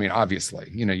 I mean, obviously,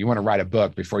 you want to write a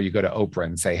book before you go to Oprah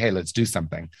and say, hey, let's do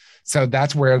something. So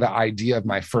that's where the idea of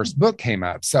my first book came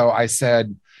up. So I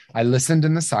said, I listened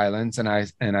in the silence, and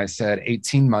I said,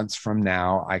 18 months from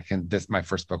now, my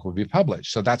first book will be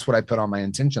published. So that's what I put on my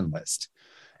intention list.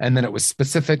 And then it was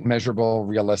specific, measurable,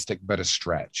 realistic, but a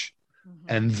stretch. Mm-hmm.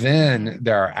 And then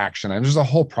there are action items. There's a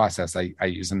whole process I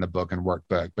use in the book and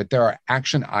workbook, but there are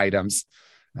action items.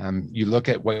 You look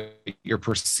at what your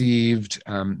perceived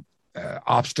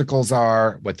obstacles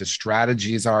are, what the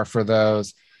strategies are for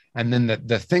those. And then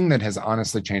the thing that has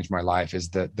honestly changed my life is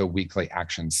the weekly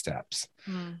action steps.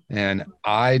 And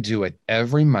I do it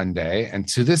every Monday. And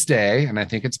to this day, and I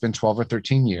think it's been 12 or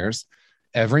 13 years,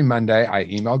 every Monday, I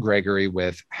email Gregory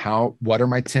with what are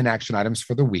my 10 action items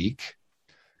for the week?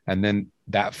 And then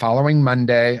that following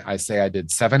Monday, I say I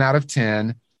did 7 out of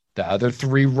 10, the other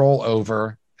 3 roll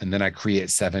over, and then I create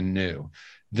 7 new.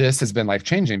 This has been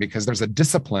life-changing because there's a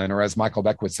discipline, or as Michael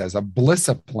Beckwith says, a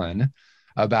blisscipline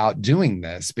about doing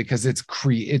this, because it's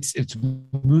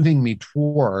moving me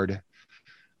toward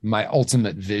my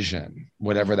ultimate vision,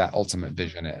 whatever that ultimate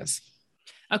vision is.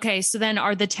 Okay. So then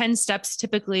are the 10 steps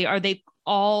typically, are they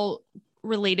all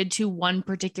related to one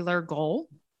particular goal?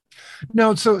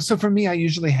 No. So for me, I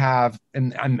usually have,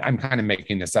 and I'm kind of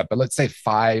making this up, but let's say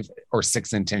 5 or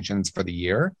 6 intentions for the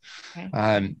year.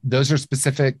 Okay. Those are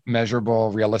specific,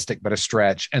 measurable, realistic, but a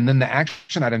stretch. And then the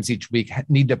action items each week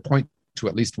need to point to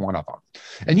at least one of them.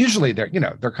 And usually they're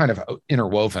kind of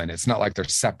interwoven. It's not like they're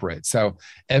separate. So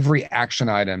every action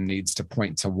item needs to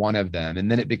point to one of them. And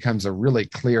then it becomes a really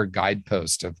clear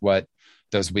guidepost of what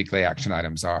those weekly action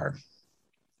items are.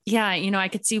 Yeah. I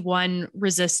could see one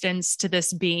resistance to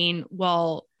this being,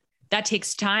 well, that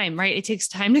takes time, right? It takes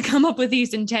time to come up with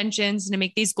these intentions and to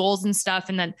make these goals and stuff.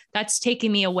 And then that's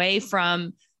taking me away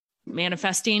from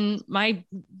manifesting my,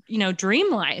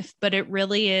 dream life. But it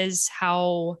really is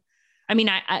how,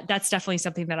 I that's definitely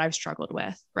something that I've struggled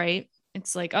with, right?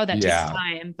 It's like, oh, that takes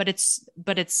time, but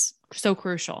it's so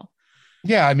crucial.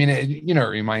 Yeah. It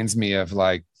reminds me of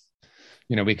like,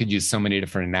 we could use so many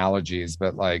different analogies,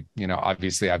 but like,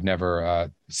 obviously I've never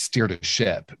steered a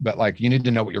ship, but like, you need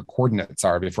to know what your coordinates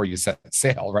are before you set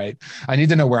sail, right? I need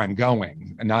to know where I'm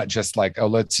going, and not just like, oh,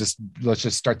 let's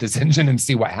just start this engine and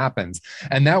see what happens.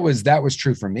 And that was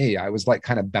true for me. I was like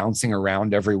kind of bouncing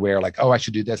around everywhere, like, oh, I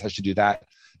should do this, I should do that.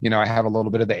 I have a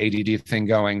little bit of the ADD thing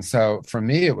going. So for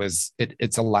me,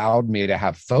 it's allowed me to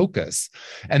have focus.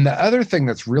 And the other thing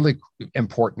that's really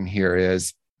important here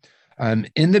is,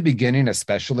 in the beginning,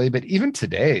 especially, but even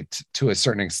today, to a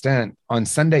certain extent, on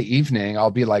Sunday evening,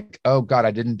 I'll be like, oh God,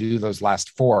 I didn't do those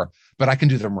last 4, but I can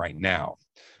do them right now.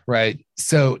 Right.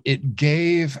 So it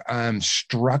gave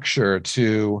structure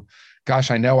to,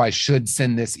 gosh, I know I should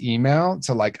send this email,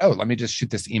 to like, oh, let me just shoot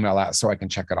this email out so I can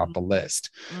check it off the list.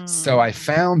 So I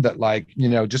found that like,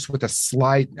 just with a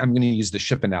slight, I'm going to use the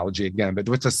ship analogy again, but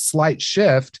with a slight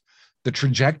shift, the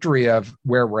trajectory of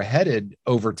where we're headed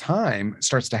over time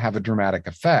starts to have a dramatic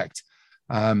effect.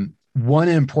 One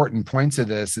important point to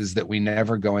this is that we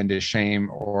never go into shame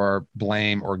or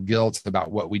blame or guilt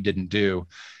about what we didn't do.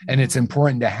 And it's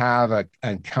important to have an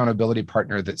accountability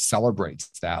partner that celebrates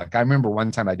that. Like I remember one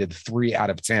time I did 3 out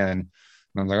of 10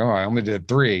 And I was like, oh, I only did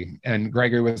 3. And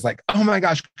Gregory was like, oh my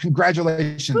gosh,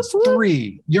 congratulations,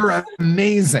 3. You're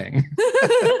amazing.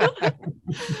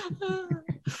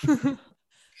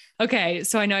 Okay,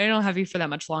 so I know I don't have you for that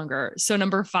much longer. So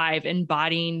number 5,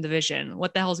 embodying the vision.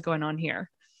 What the hell's going on here?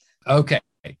 Okay.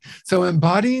 So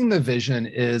embodying the vision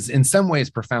is in some ways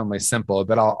profoundly simple,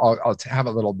 but I'll have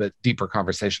a little bit deeper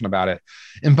conversation about it.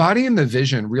 Embodying the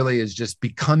vision really is just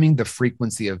becoming the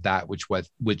frequency of that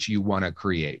which you want to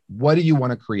create. What do you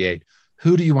want to create?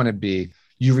 Who do you want to be?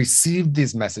 You received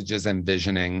these messages and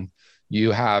visioning.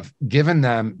 You have given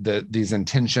them these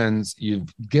intentions.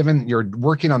 You're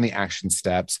working on the action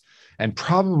steps. And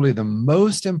probably the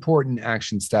most important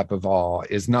action step of all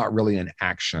is not really an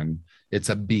action, it's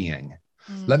a being.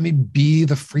 Let me be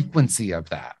the frequency of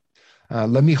that.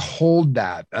 Let me hold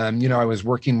that. I was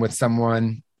working with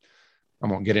someone, I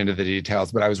won't get into the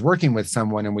details, but I was working with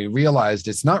someone and we realized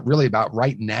it's not really about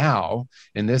right now.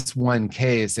 In this one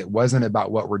case, it wasn't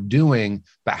about what we're doing,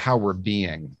 but how we're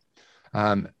being.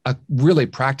 A really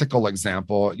practical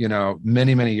example,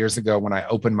 many, many years ago when I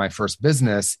opened my first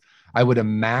business, I would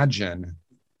imagine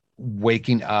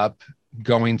waking up,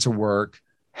 going to work,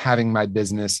 having my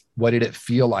business. What did it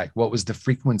feel like? What was the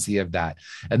frequency of that?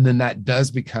 And then that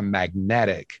does become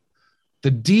magnetic.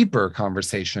 The deeper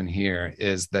conversation here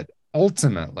is that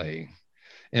ultimately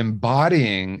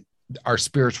embodying our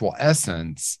spiritual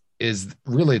essence is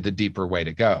really the deeper way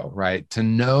to go, right? To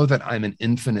know that I'm an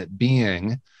infinite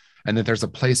being and that there's a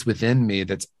place within me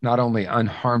that's not only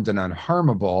unharmed and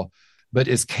unharmable, but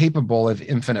is capable of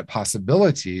infinite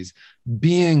possibilities.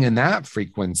 Being in that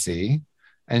frequency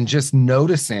and just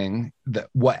noticing that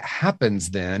what happens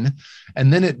then,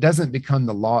 and then it doesn't become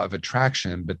the law of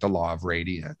attraction, but the law of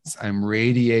radiance. I'm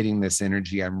radiating this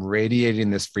energy. I'm radiating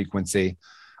this frequency.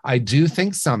 I do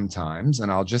think sometimes,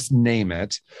 and I'll just name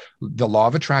it, the law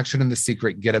of attraction and The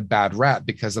Secret get a bad rap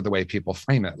because of the way people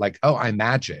frame it. Like, oh, I'm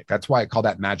magic. That's why I call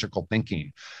that magical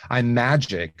thinking. I'm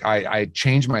magic. I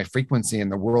change my frequency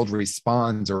and the world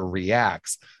responds or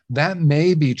reacts. That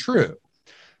may be true.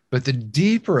 But the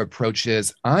deeper approach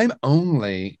is I'm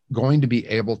only going to be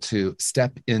able to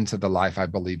step into the life I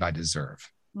believe I deserve.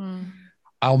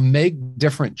 I'll make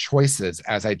different choices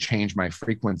as I change my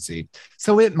frequency.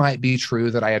 So it might be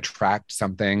true that I attract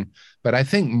something, but I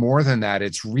think more than that,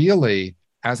 it's really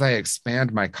as I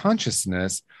expand my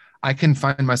consciousness, I can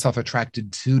find myself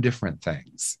attracted to different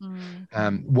things.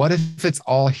 What if it's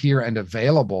all here and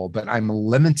available, but I'm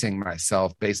limiting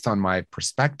myself based on my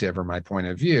perspective or my point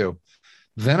of view?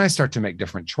 Then I start to make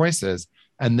different choices,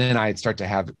 and then I start to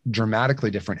have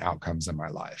dramatically different outcomes in my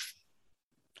life.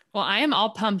 Well, I am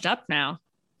all pumped up now.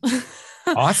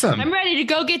 Awesome. I'm ready to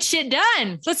go get shit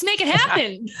done. Let's make it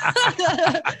happen.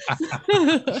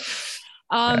 Yes.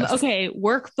 Okay.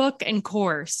 Workbook and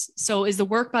course. So is the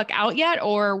workbook out yet,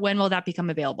 or when will that become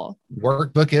available?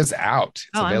 Workbook is out. It's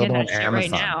available on Amazon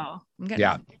right now.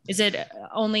 Yeah. Is it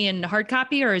only in hard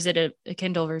copy or is it a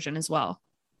Kindle version as well?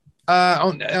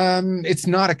 It's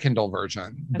not a Kindle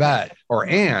version, but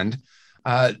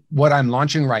what I'm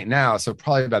launching right now, so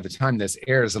probably by the time this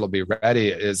airs, it'll be ready,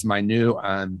 is my new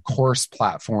course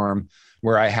platform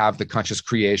where I have the conscious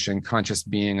creation, conscious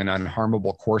being, and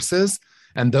unharmable courses.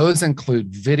 And those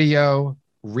include video,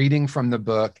 reading from the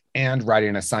book, and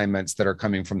writing assignments that are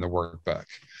coming from the workbook.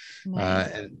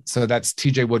 Nice. And so that's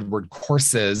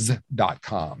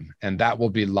tjwoodwardcourses.com. And that will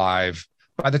be live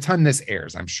by the time this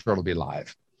airs. I'm sure it'll be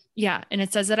live. Yeah. And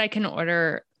it says that I can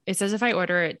order, it says if I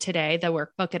order it today, the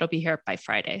workbook, it'll be here by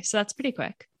Friday. So that's pretty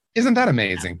quick. Isn't that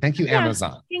amazing? Thank you,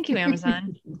 Amazon. Thank you,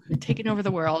 Amazon. Taking over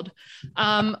the world.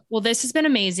 Well, this has been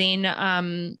amazing.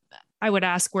 I would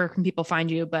ask where can people find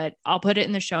you, but I'll put it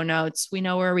in the show notes. We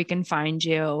know where we can find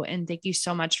you. And thank you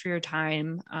so much for your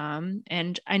time.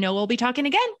 And I know we'll be talking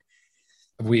again.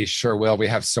 We sure will. We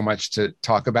have so much to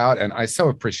talk about, and I so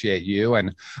appreciate you.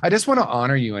 And I just want to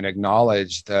honor you and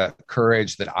acknowledge the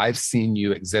courage that I've seen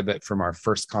you exhibit from our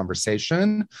first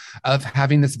conversation of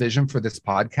having this vision for this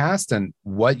podcast and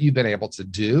what you've been able to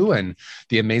do and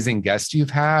the amazing guests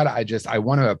you've had. I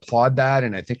want to applaud that.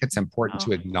 And I think it's important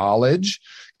to acknowledge,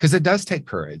 because it does take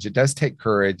courage. It does take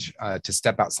courage to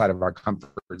step outside of our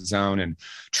comfort zone and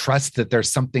trust that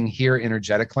there's something here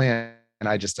energetically. And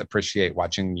I just appreciate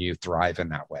watching you thrive in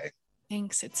that way.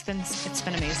 Thanks. It's been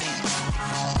amazing.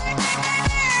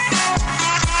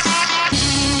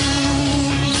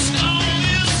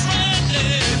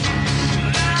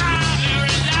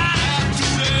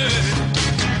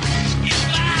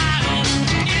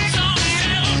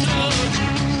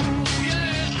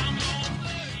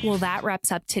 Well, that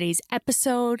wraps up today's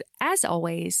episode. As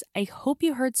always, I hope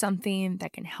you heard something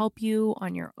that can help you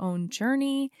on your own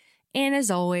journey. And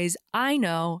as always, I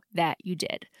know that you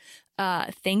did.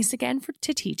 Thanks again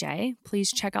to TJ.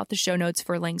 Please check out the show notes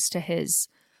for links to his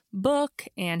book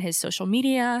and his social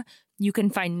media. You can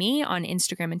find me on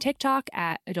Instagram and TikTok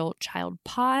at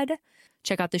AdultChildPod.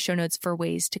 Check out the show notes for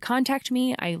ways to contact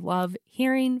me. I love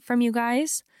hearing from you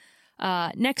guys.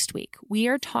 Next week, we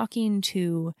are talking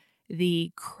to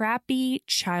the Crappy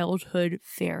Childhood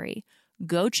Fairy.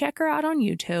 Go check her out on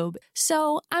YouTube.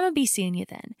 So I'm going to be seeing you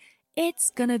then. It's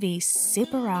going to be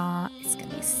super raw. It's going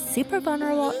to be super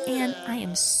vulnerable. And I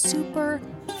am super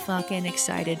fucking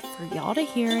excited for y'all to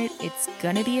hear it. It's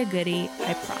going to be a goodie.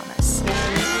 I promise.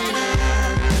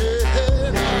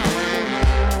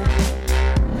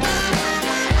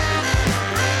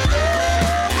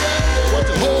 What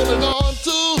you holding on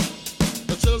to?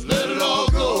 Just let it all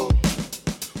go.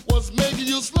 What's making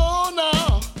you slow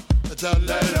now? Just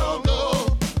let it all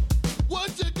go.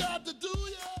 What you got to do,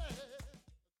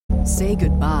 yeah. Say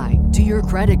goodbye to your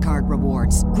credit card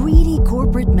rewards. Greedy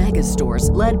corporate mega stores,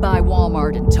 led by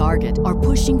Walmart and Target, are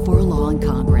pushing for a law in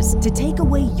Congress to take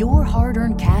away your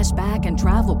hard-earned cash back and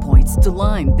travel points to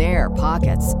line their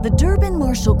pockets. The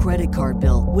Durbin-Marshall credit card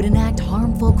bill would enact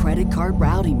harmful credit card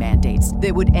routing mandates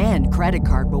that would end credit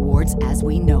card rewards as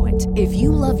we know it. If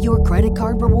you love your credit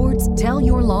card rewards, tell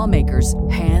your lawmakers,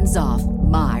 hands off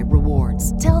my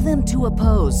rewards. Tell them to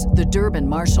oppose the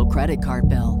Durbin-Marshall credit card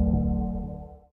bill.